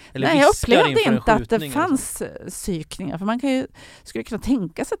 Nej. Eller Nej, jag viskar upplevde inför en inte att det skjutning eller fanns psykningar. För man skulle kunna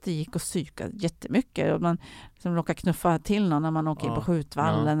tänka sig att det gick att psyka jättemycket. Och man liksom råkar knuffa till någon när man åker in på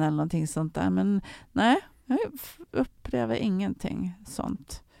skjutvallen eller någonting sånt där. Men nej, jag upplever ingenting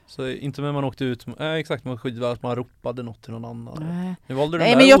sånt. Så inte när man åkte ut exakt mot skidvallen att man ropade något till någon annan? Nej. Nu valde du Nej,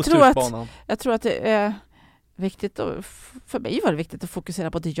 den men där jag tror att det är viktigt för mig var det viktigt att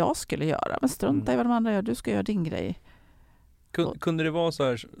fokusera på det jag skulle göra. Men strunta i vad de andra gör, du ska göra din grej. Kunde det vara så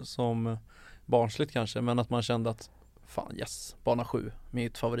här som barnsligt kanske, men att man kände att fan yes, bana 7,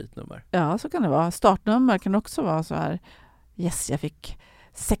 mitt favoritnummer? Ja, så kan det vara. Startnummer kan också vara så här, yes, jag fick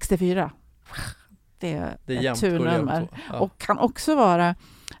 64. Det är ett turnummer. Ja. Och kan också vara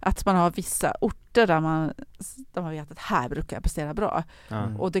att man har vissa orter där man vet att här brukar jag prestera bra.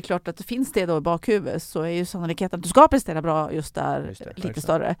 Och det är klart att det finns det då i bakhuvudet, så är ju sannolikheten att du ska prestera bra just där lite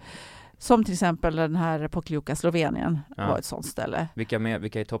större. Som till exempel den här Pokljuka, Slovenien var ett sånt ställe. Vilka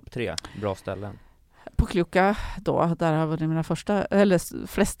är topp 3 bra ställen? Pokljuka då, där har vi mina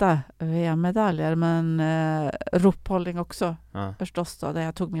flesta VM-medaljer, men rophållning också förstås då, där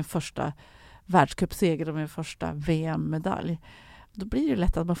jag tog min första världscupseger och min första VM-medalj. Då blir det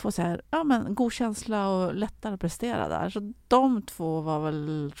lätt att man får så här, god känsla och lättare att prestera där. Så de två var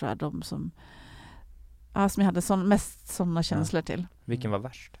väl, tror jag, de som jag hade mest sådana känslor till. Vilken var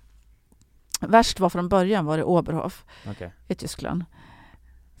värst? Värst var från början var det Oberhof i Tyskland.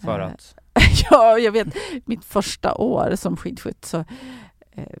 För att? Ja, jag vet. Mitt första år som skidskytt, så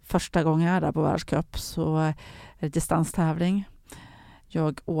första gången jag är där på världscup, så är det distanstävling.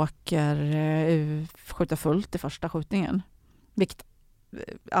 Jag skjuter fullt i första skjutningen. Vilket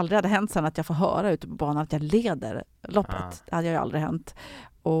aldrig hade hänt sen att jag får höra ute på banan att jag leder loppet. Det hade ju aldrig hänt.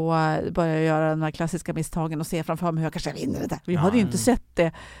 Och började göra de här klassiska misstagen och se framför mig hur jag kanske vinner det där. Jag hade ju inte sett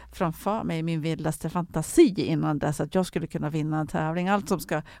det framför mig i min vildaste fantasi innan dess att jag skulle kunna vinna en tävling. Allt som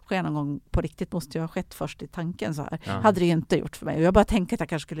ska ske någon gång på riktigt måste ju ha skett först i tanken så här. Hade det ju inte gjort för mig. Och jag bara tänkte att jag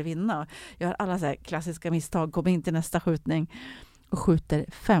kanske skulle vinna. Jag gör alla så här klassiska misstag, kommer in till nästa skjutning och skjuter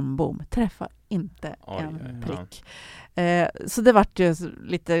 5 bom. Träffar inte en prick. Så det vart ju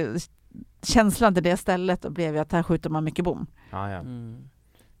lite känslan till det stället och blev ju att här skjuter man mycket bom.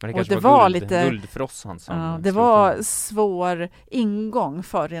 Men det var lite guldfrossan som det var svår ingång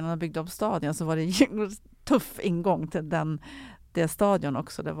för innan de byggde om stadion, så var det tuff ingång till det stadion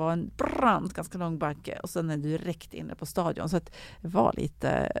också. Det var en brant, ganska lång backe och sen är du direkt inne på stadion, så att det var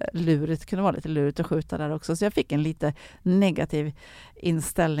lite lurigt, kunde vara lite lurigt att skjuta där också. Så jag fick en lite negativ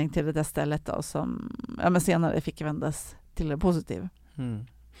inställning till det där stället då, som men senare fick vändas till en positiv.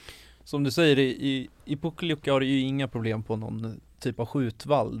 Som du säger, i Pokljuka har du ju inga problem på någon typ av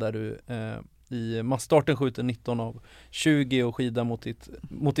skjutvall där du i massstarten skjuter 19 av 20 och skidar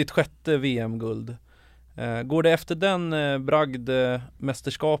mot ditt sjätte VM-guld. Går det efter den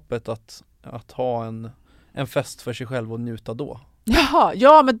bragdmästerskapet att ha en fest för sig själv och njuta då?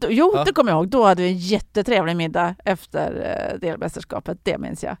 Ja, men det kommer jag ihåg. Då hade vi en jättetrevlig middag efter delmästerskapet, det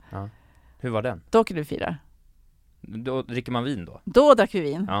minns jag. Hur var den? Då kunde vi fira. Då dricker man vin då? Då drack vi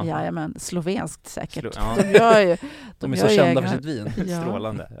vin, men slovenskt säkert. De är så kända för sitt vin.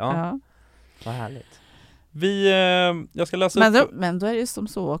 Strålande. Vad härligt. Jag ska läsa upp. Men då är det ju som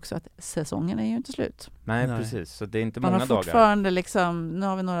så också att säsongen är ju inte slut. Nej. Precis. Så det är inte många dagar. Man har fortfarande nu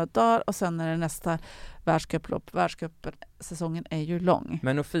har vi några dagar och sen är det nästa världscuplopp. Världscupsäsongen är ju lång.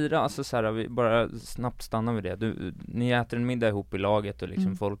 Men att fira, alltså så här, vi bara snabbt stannar vid det. Ni äter en middag ihop i laget och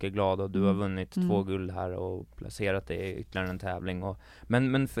liksom folk är glada och du har vunnit 2 guld här och placerat dig i ytterligare en tävling.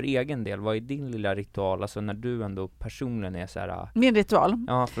 Men för egen del, vad är din lilla ritual? Alltså när du ändå personligen är så här... Min ritual?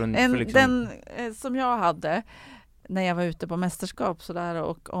 Ja, den som jag hade när jag var ute på mästerskap så där,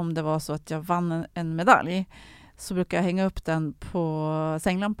 och om det var så att jag vann en medalj så brukar jag hänga upp den på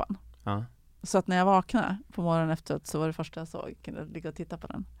sänglampan. Så att när jag vaknade på morgonen efteråt så var det första jag såg, kunde ligga och titta på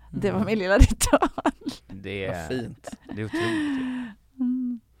den. Det var min lilla ritual. Det är fint. Det är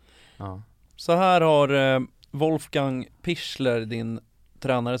otroligt. Så här har Wolfgang Pichler, din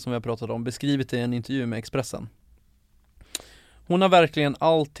tränare som vi har pratat om, beskrivit i en intervju med Expressen. Hon har verkligen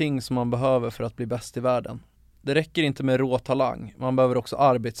allting som man behöver för att bli bäst i världen. Det räcker inte med rå talang, man behöver också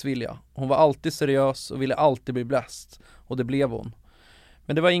arbetsvilja. Hon var alltid seriös och ville alltid bli bäst, och det blev hon.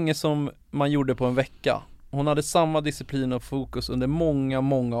 Men det var inget som man gjorde på en vecka. Hon hade samma disciplin och fokus under många,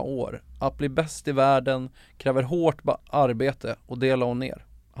 många år. Att bli bäst i världen kräver hårt arbete, och det la hon ner.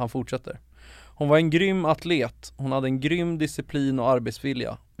 Han fortsätter. Hon var en grym atlet. Hon hade en grym disciplin och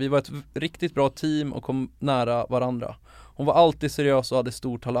arbetsvilja. Vi var ett riktigt bra team och kom nära varandra. Hon var alltid seriös och hade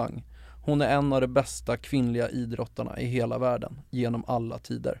stor talang. Hon är en av de bästa kvinnliga idrottarna i hela världen genom alla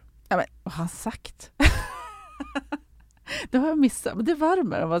tider. Ja, men vad har han sagt? Det har jag missat, men det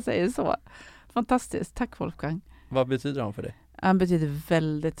värmer om man säger så. Fantastiskt, tack Wolfgang. Vad betyder han för dig? Han betyder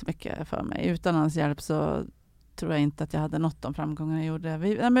väldigt mycket för mig. Utan hans hjälp så tror jag inte att jag hade nått de framgångar jag gjorde.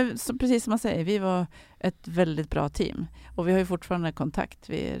 Precis som man säger, vi var ett väldigt bra team. Och vi har ju fortfarande kontakt.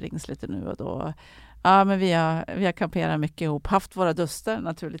 Vi rings lite nu och då. Ja, men vi har kamperat mycket ihop. Haft våra duster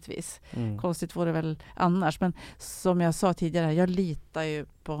naturligtvis. Konstigt vore det väl annars. Men som jag sa tidigare, jag litar ju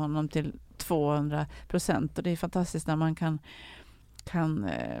på honom till 200%. Och det är fantastiskt när man kan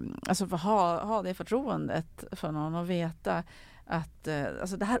alltså ha det förtroendet för någon och veta att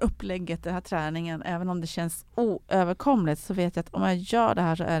alltså det här upplägget, den här träningen, även om det känns oöverkomligt, så vet jag att om jag gör det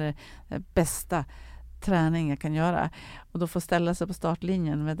här så är det bästa träning jag kan göra. Och då få ställa sig på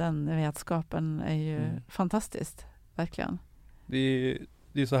startlinjen med den vetskapen är ju fantastiskt, verkligen. Det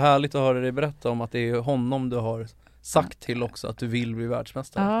är så härligt att höra dig berätta om att det är honom du har sagt till också att du vill bli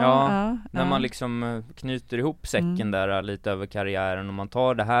världsmästare. När man liksom knyter ihop säcken där lite över karriären, och man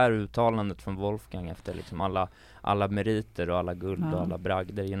tar det här uttalandet från Wolfgang efter liksom alla meriter och alla guld och alla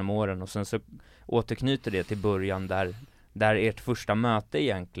bragder genom åren, och sen så återknyter det till början där ert första möte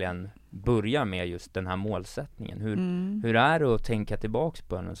egentligen börjar med just den här målsättningen. Hur är det att tänka tillbaks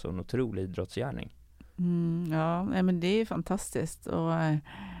på en sån otrolig idrottsgärning? Men det är fantastiskt, och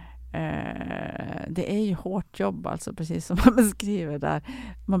det är ju hårt jobb, alltså precis som man beskriver där.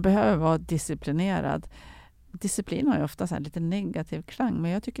 Man behöver vara disciplinerad. Disciplin har ju ofta så här lite negativ klang,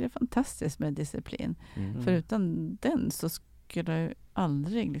 men jag tycker det är fantastiskt med disciplin. För utan den så skulle jag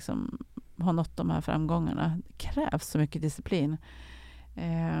aldrig liksom ha nått de här framgångarna. Det krävs så mycket disciplin.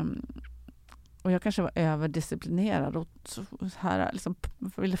 Och jag kanske var överdisciplinerad och så här liksom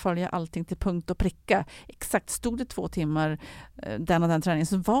ville följa allting till punkt och pricka. Exakt, stod det 2 timmar den och den träningen,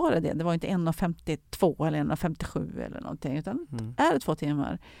 så var det. Det var inte 1:52 eller 1:57 eller någonting, utan är det 2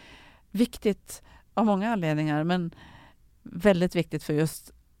 timmar. Viktigt av många anledningar, men väldigt viktigt för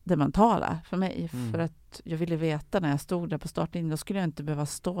just det mentala för mig. För att jag ville veta när jag stod där på startlinjen, då skulle jag inte behöva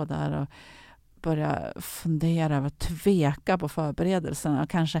stå där och börja fundera över, tveka på förberedelserna och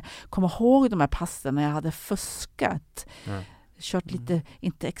kanske komma ihåg de här passen när jag hade fuskat. Kört lite,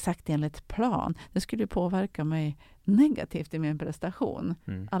 inte exakt enligt plan. Det skulle ju påverka mig negativt i min prestation.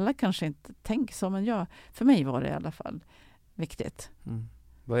 Alla kanske inte tänker så, men för mig var det i alla fall viktigt.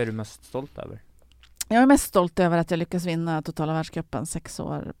 Vad är du mest stolt över? Jag är mest stolt över att jag lyckas vinna totala världscupen 6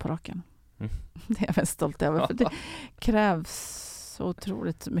 år på raken. Det är jag mest stolt över, för det krävs så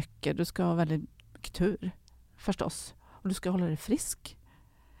otroligt mycket. Du ska ha väldigt mycket tur, förstås. Och du ska hålla dig frisk.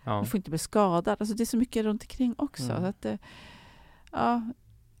 Du får inte bli skadad. Alltså det är så mycket runt omkring också. Så att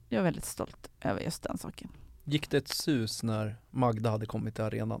jag är väldigt stolt över just den saken. Gick det ett sus när Magda hade kommit till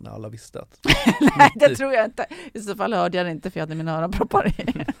arenan när alla visste att... Nej, det tror jag inte. I så fall hörde jag det inte, för jag hade mina öronproppar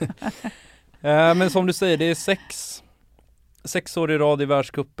i. Men som du säger, det är 6 år i rad i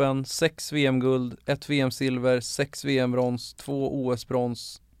världscupen, 6 VM-guld, 1 VM-silver, 6 VM-brons, 2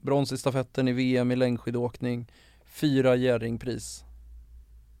 OS-brons, brons i stafetten i VM i längdskidåkning, 4 Jerringpris.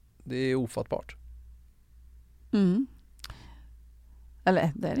 Det är ofattbart.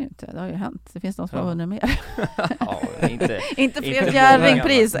 Eller det är det ju inte, det har ju hänt. Det finns någon som har vunnit mer. Inte fler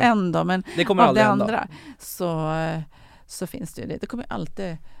Jerringpris ändå, men det kommer av det hända. andra så finns det ju det. Det kommer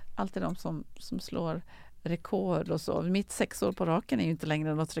alltid de som slår rekord och så. Mitt 6 år på raken är ju inte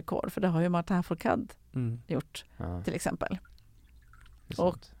längre något rekord, för det har ju Martin Fourcade gjort till exempel.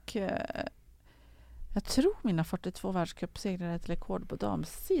 Och jag tror mina 42 världscupsegrar är ett rekord på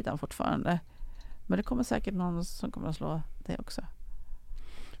damsidan fortfarande. Men det kommer säkert någon som kommer att slå det också.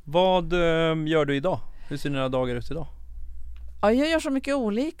 Vad gör du idag? Hur ser dina dagar ut idag? Ja, jag gör så mycket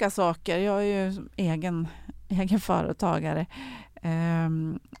olika saker. Jag är ju egen företagare.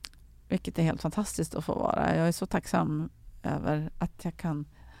 Vilket är helt fantastiskt att få vara. Jag är så tacksam över att jag kan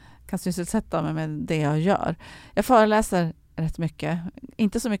sysselsätta mig med det jag gör. Jag föreläser rätt mycket.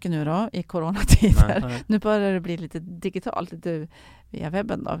 Inte så mycket nu då i coronatider. Nej. Nu börjar det bli lite digitalt, lite via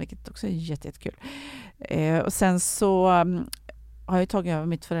webben då, vilket också är jättekul. Och sen så har jag tagit över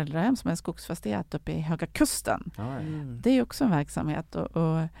mitt föräldrahem som är en skogsfastighet uppe i Höga Kusten. Det är också en verksamhet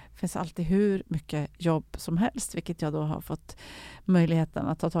och det finns alltid hur mycket jobb som helst, vilket jag då har fått möjligheten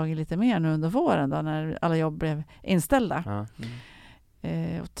att ta tag i lite mer nu under våren då, när alla jobb blev inställda.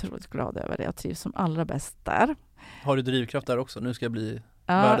 Otroligt glad över det. Jag trivs som allra bäst där. Har du drivkraft där också? Nu ska jag bli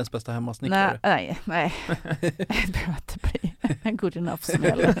världens bästa hemmasnickare. Nej. Det behöver inte bli good enough som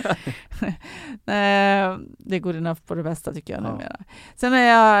gäller. Det är good enough på det bästa tycker jag numera.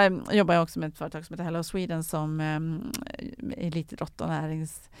 Sen jobbar jag också med ett företag som heter Hello Sweden som elitidrott och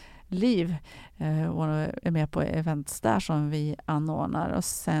näringsliv och är med på events där som vi anordnar. Och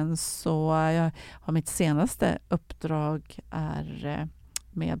sen så jag har mitt senaste uppdrag är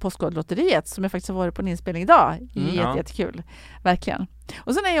med Postkodlotteriet som jag faktiskt har varit på en inspelning idag. Jättekul. Verkligen.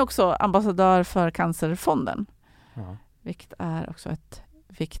 Och sen är jag också ambassadör för Cancerfonden. Vilket är också ett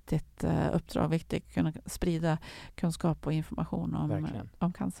viktigt uppdrag. Viktigt att kunna sprida kunskap och information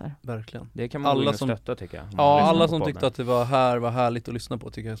om cancer. Verkligen. Det kan man gå in och stötta tycker jag. Ja, alla som tyckte att det var härligt att lyssna på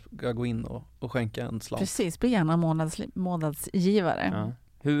tycker jag ska gå in och skänka en slant. Precis, bli gärna månadsgivare. Ja.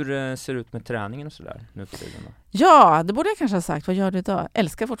 Hur ser det ut med träningen och sådär nu för tiden då? Ja, det borde jag kanske ha sagt. Vad gör du idag?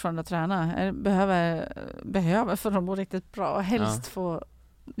 Älskar fortfarande att träna. Jag behöver för de mår riktigt bra. Helst få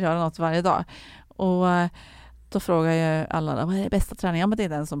göra något varje dag. Och då frågar jag alla, vad är det bästa träningen? Ja, men det är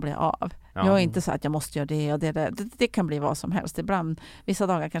den som blir av. Jag är inte så att jag måste göra det och det kan bli vad som helst. Ibland, vissa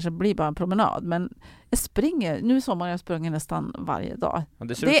dagar kanske det blir bara en promenad. Men jag springer, nu i sommar har jag sprungit nästan varje dag. Ja,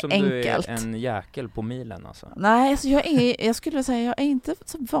 det ser ut som enkelt. Du är en jäkel på milen alltså. Nej, alltså jag skulle säga jag är inte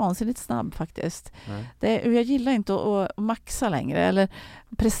så vansinnigt snabb faktiskt. Jag gillar inte att maxa längre eller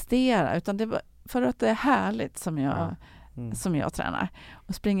prestera, utan det är för att det är härligt som jag tränar.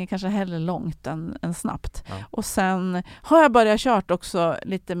 Och springer kanske hellre långt än snabbt. Och sen har jag börjat kört också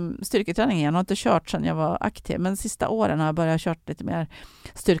lite styrketräning igen. Jag har inte kört sedan jag var aktiv. Men sista åren har jag börjat kört lite mer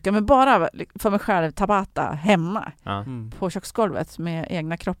styrka. Men bara för mig själv tabata hemma. På köksgolvet med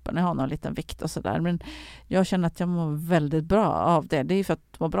egna kroppen. Jag har någon liten vikt och sådär. Men jag känner att jag mår väldigt bra av det. Det är för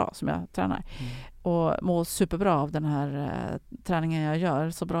att må bra som jag tränar. Och mår superbra av den här träningen jag gör.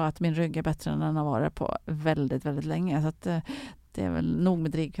 Så bra att min rygg är bättre än den har varit på väldigt, väldigt länge. Så att det är väl nog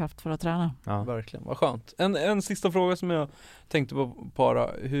med drivkraft för att träna. Ja, verkligen. Vad skönt. En sista fråga som jag tänkte på bara.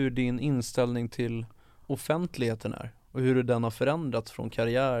 Hur din inställning till offentligheten är. Och hur den har förändrats från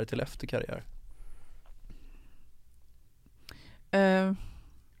karriär till efter karriär.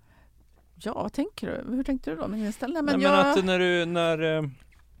 Ja, vad tänker du? Hur tänkte du då? Min inställning? Men att när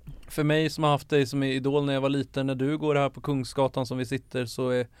för mig som har haft dig som idol när jag var liten, när du går här på Kungsgatan som vi sitter,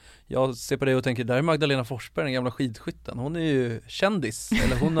 så jag ser på dig och tänker, där är Magdalena Forsberg, den gamla skidskytten. Hon är ju kändis,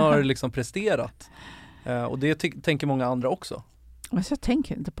 eller hon har liksom presterat. Och det tänker många andra också. Men jag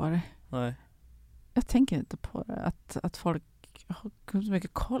tänker inte på det. Nej. Jag tänker inte på det, att folk har så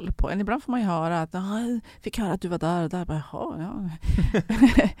mycket koll på en. Ibland får man ju höra att fick höra att du var där och där. Bara, ja.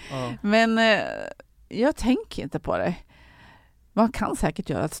 Men jag tänker inte på det. Man kan säkert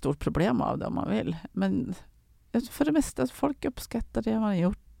göra ett stort problem av det om man vill. Men för det mesta, folk uppskattar det man har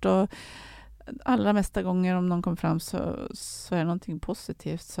gjort. Och allra mesta gånger om någon kommer fram så är det någonting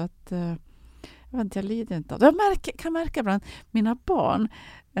positivt. Så att jag lider inte av det. Jag kan märka ibland, mina barn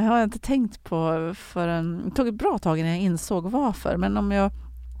har jag inte tänkt på förrän, det tog ett bra tag när jag insåg varför. Men om jag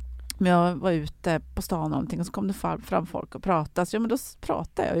var ute på stan och någonting och så kom det fram folk och pratade. Så men då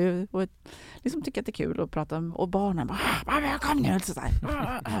pratar jag ju och liksom tycker att det är kul att prata om. Och barnen bara, kom nu.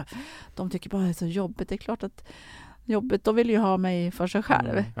 De tycker bara det är så jobbigt. Det är klart att jobbigt, de vill ju ha mig för sig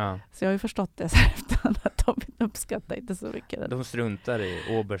själv. Så jag har ju förstått det så efterhand att de uppskattar inte så mycket. De struntar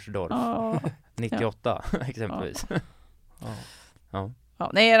i Oberstdorf 98 exempelvis.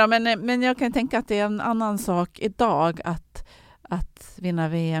 Nej då, men jag kan tänka att det är en annan sak idag att vinna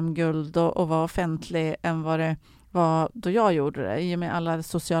VM-guld och vara offentlig än vad det var då jag gjorde det. I och med alla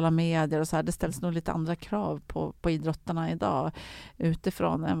sociala medier och så här, det ställs nog lite andra krav på idrottarna idag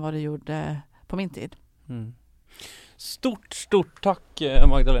utifrån än vad det gjorde på min tid. Stort tack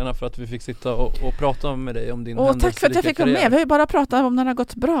Magdalena för att vi fick sitta och prata med dig om din händelserika tack för att jag fick vara med. Vi har ju bara pratat om när det har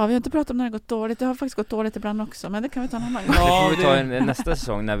gått bra. Vi har inte pratat om när det har gått dåligt. Det har faktiskt gått dåligt ibland också, men det kan vi ta en annan gång. Ja, det får vi ta nästa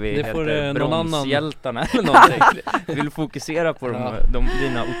säsong när vi heter Bromshjältarna eller någonting. Vi vill fokusera på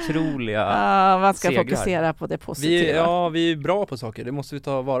dina otroliga man ska segrar. Fokusera på det positiva. Vi är bra på saker. Det måste vi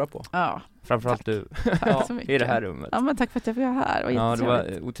ta vara på. Ja. Framförallt du i det här rummet. Ja, men tack för att jag var här. Det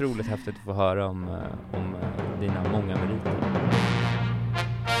var otroligt häftigt att få höra om dina många meriter.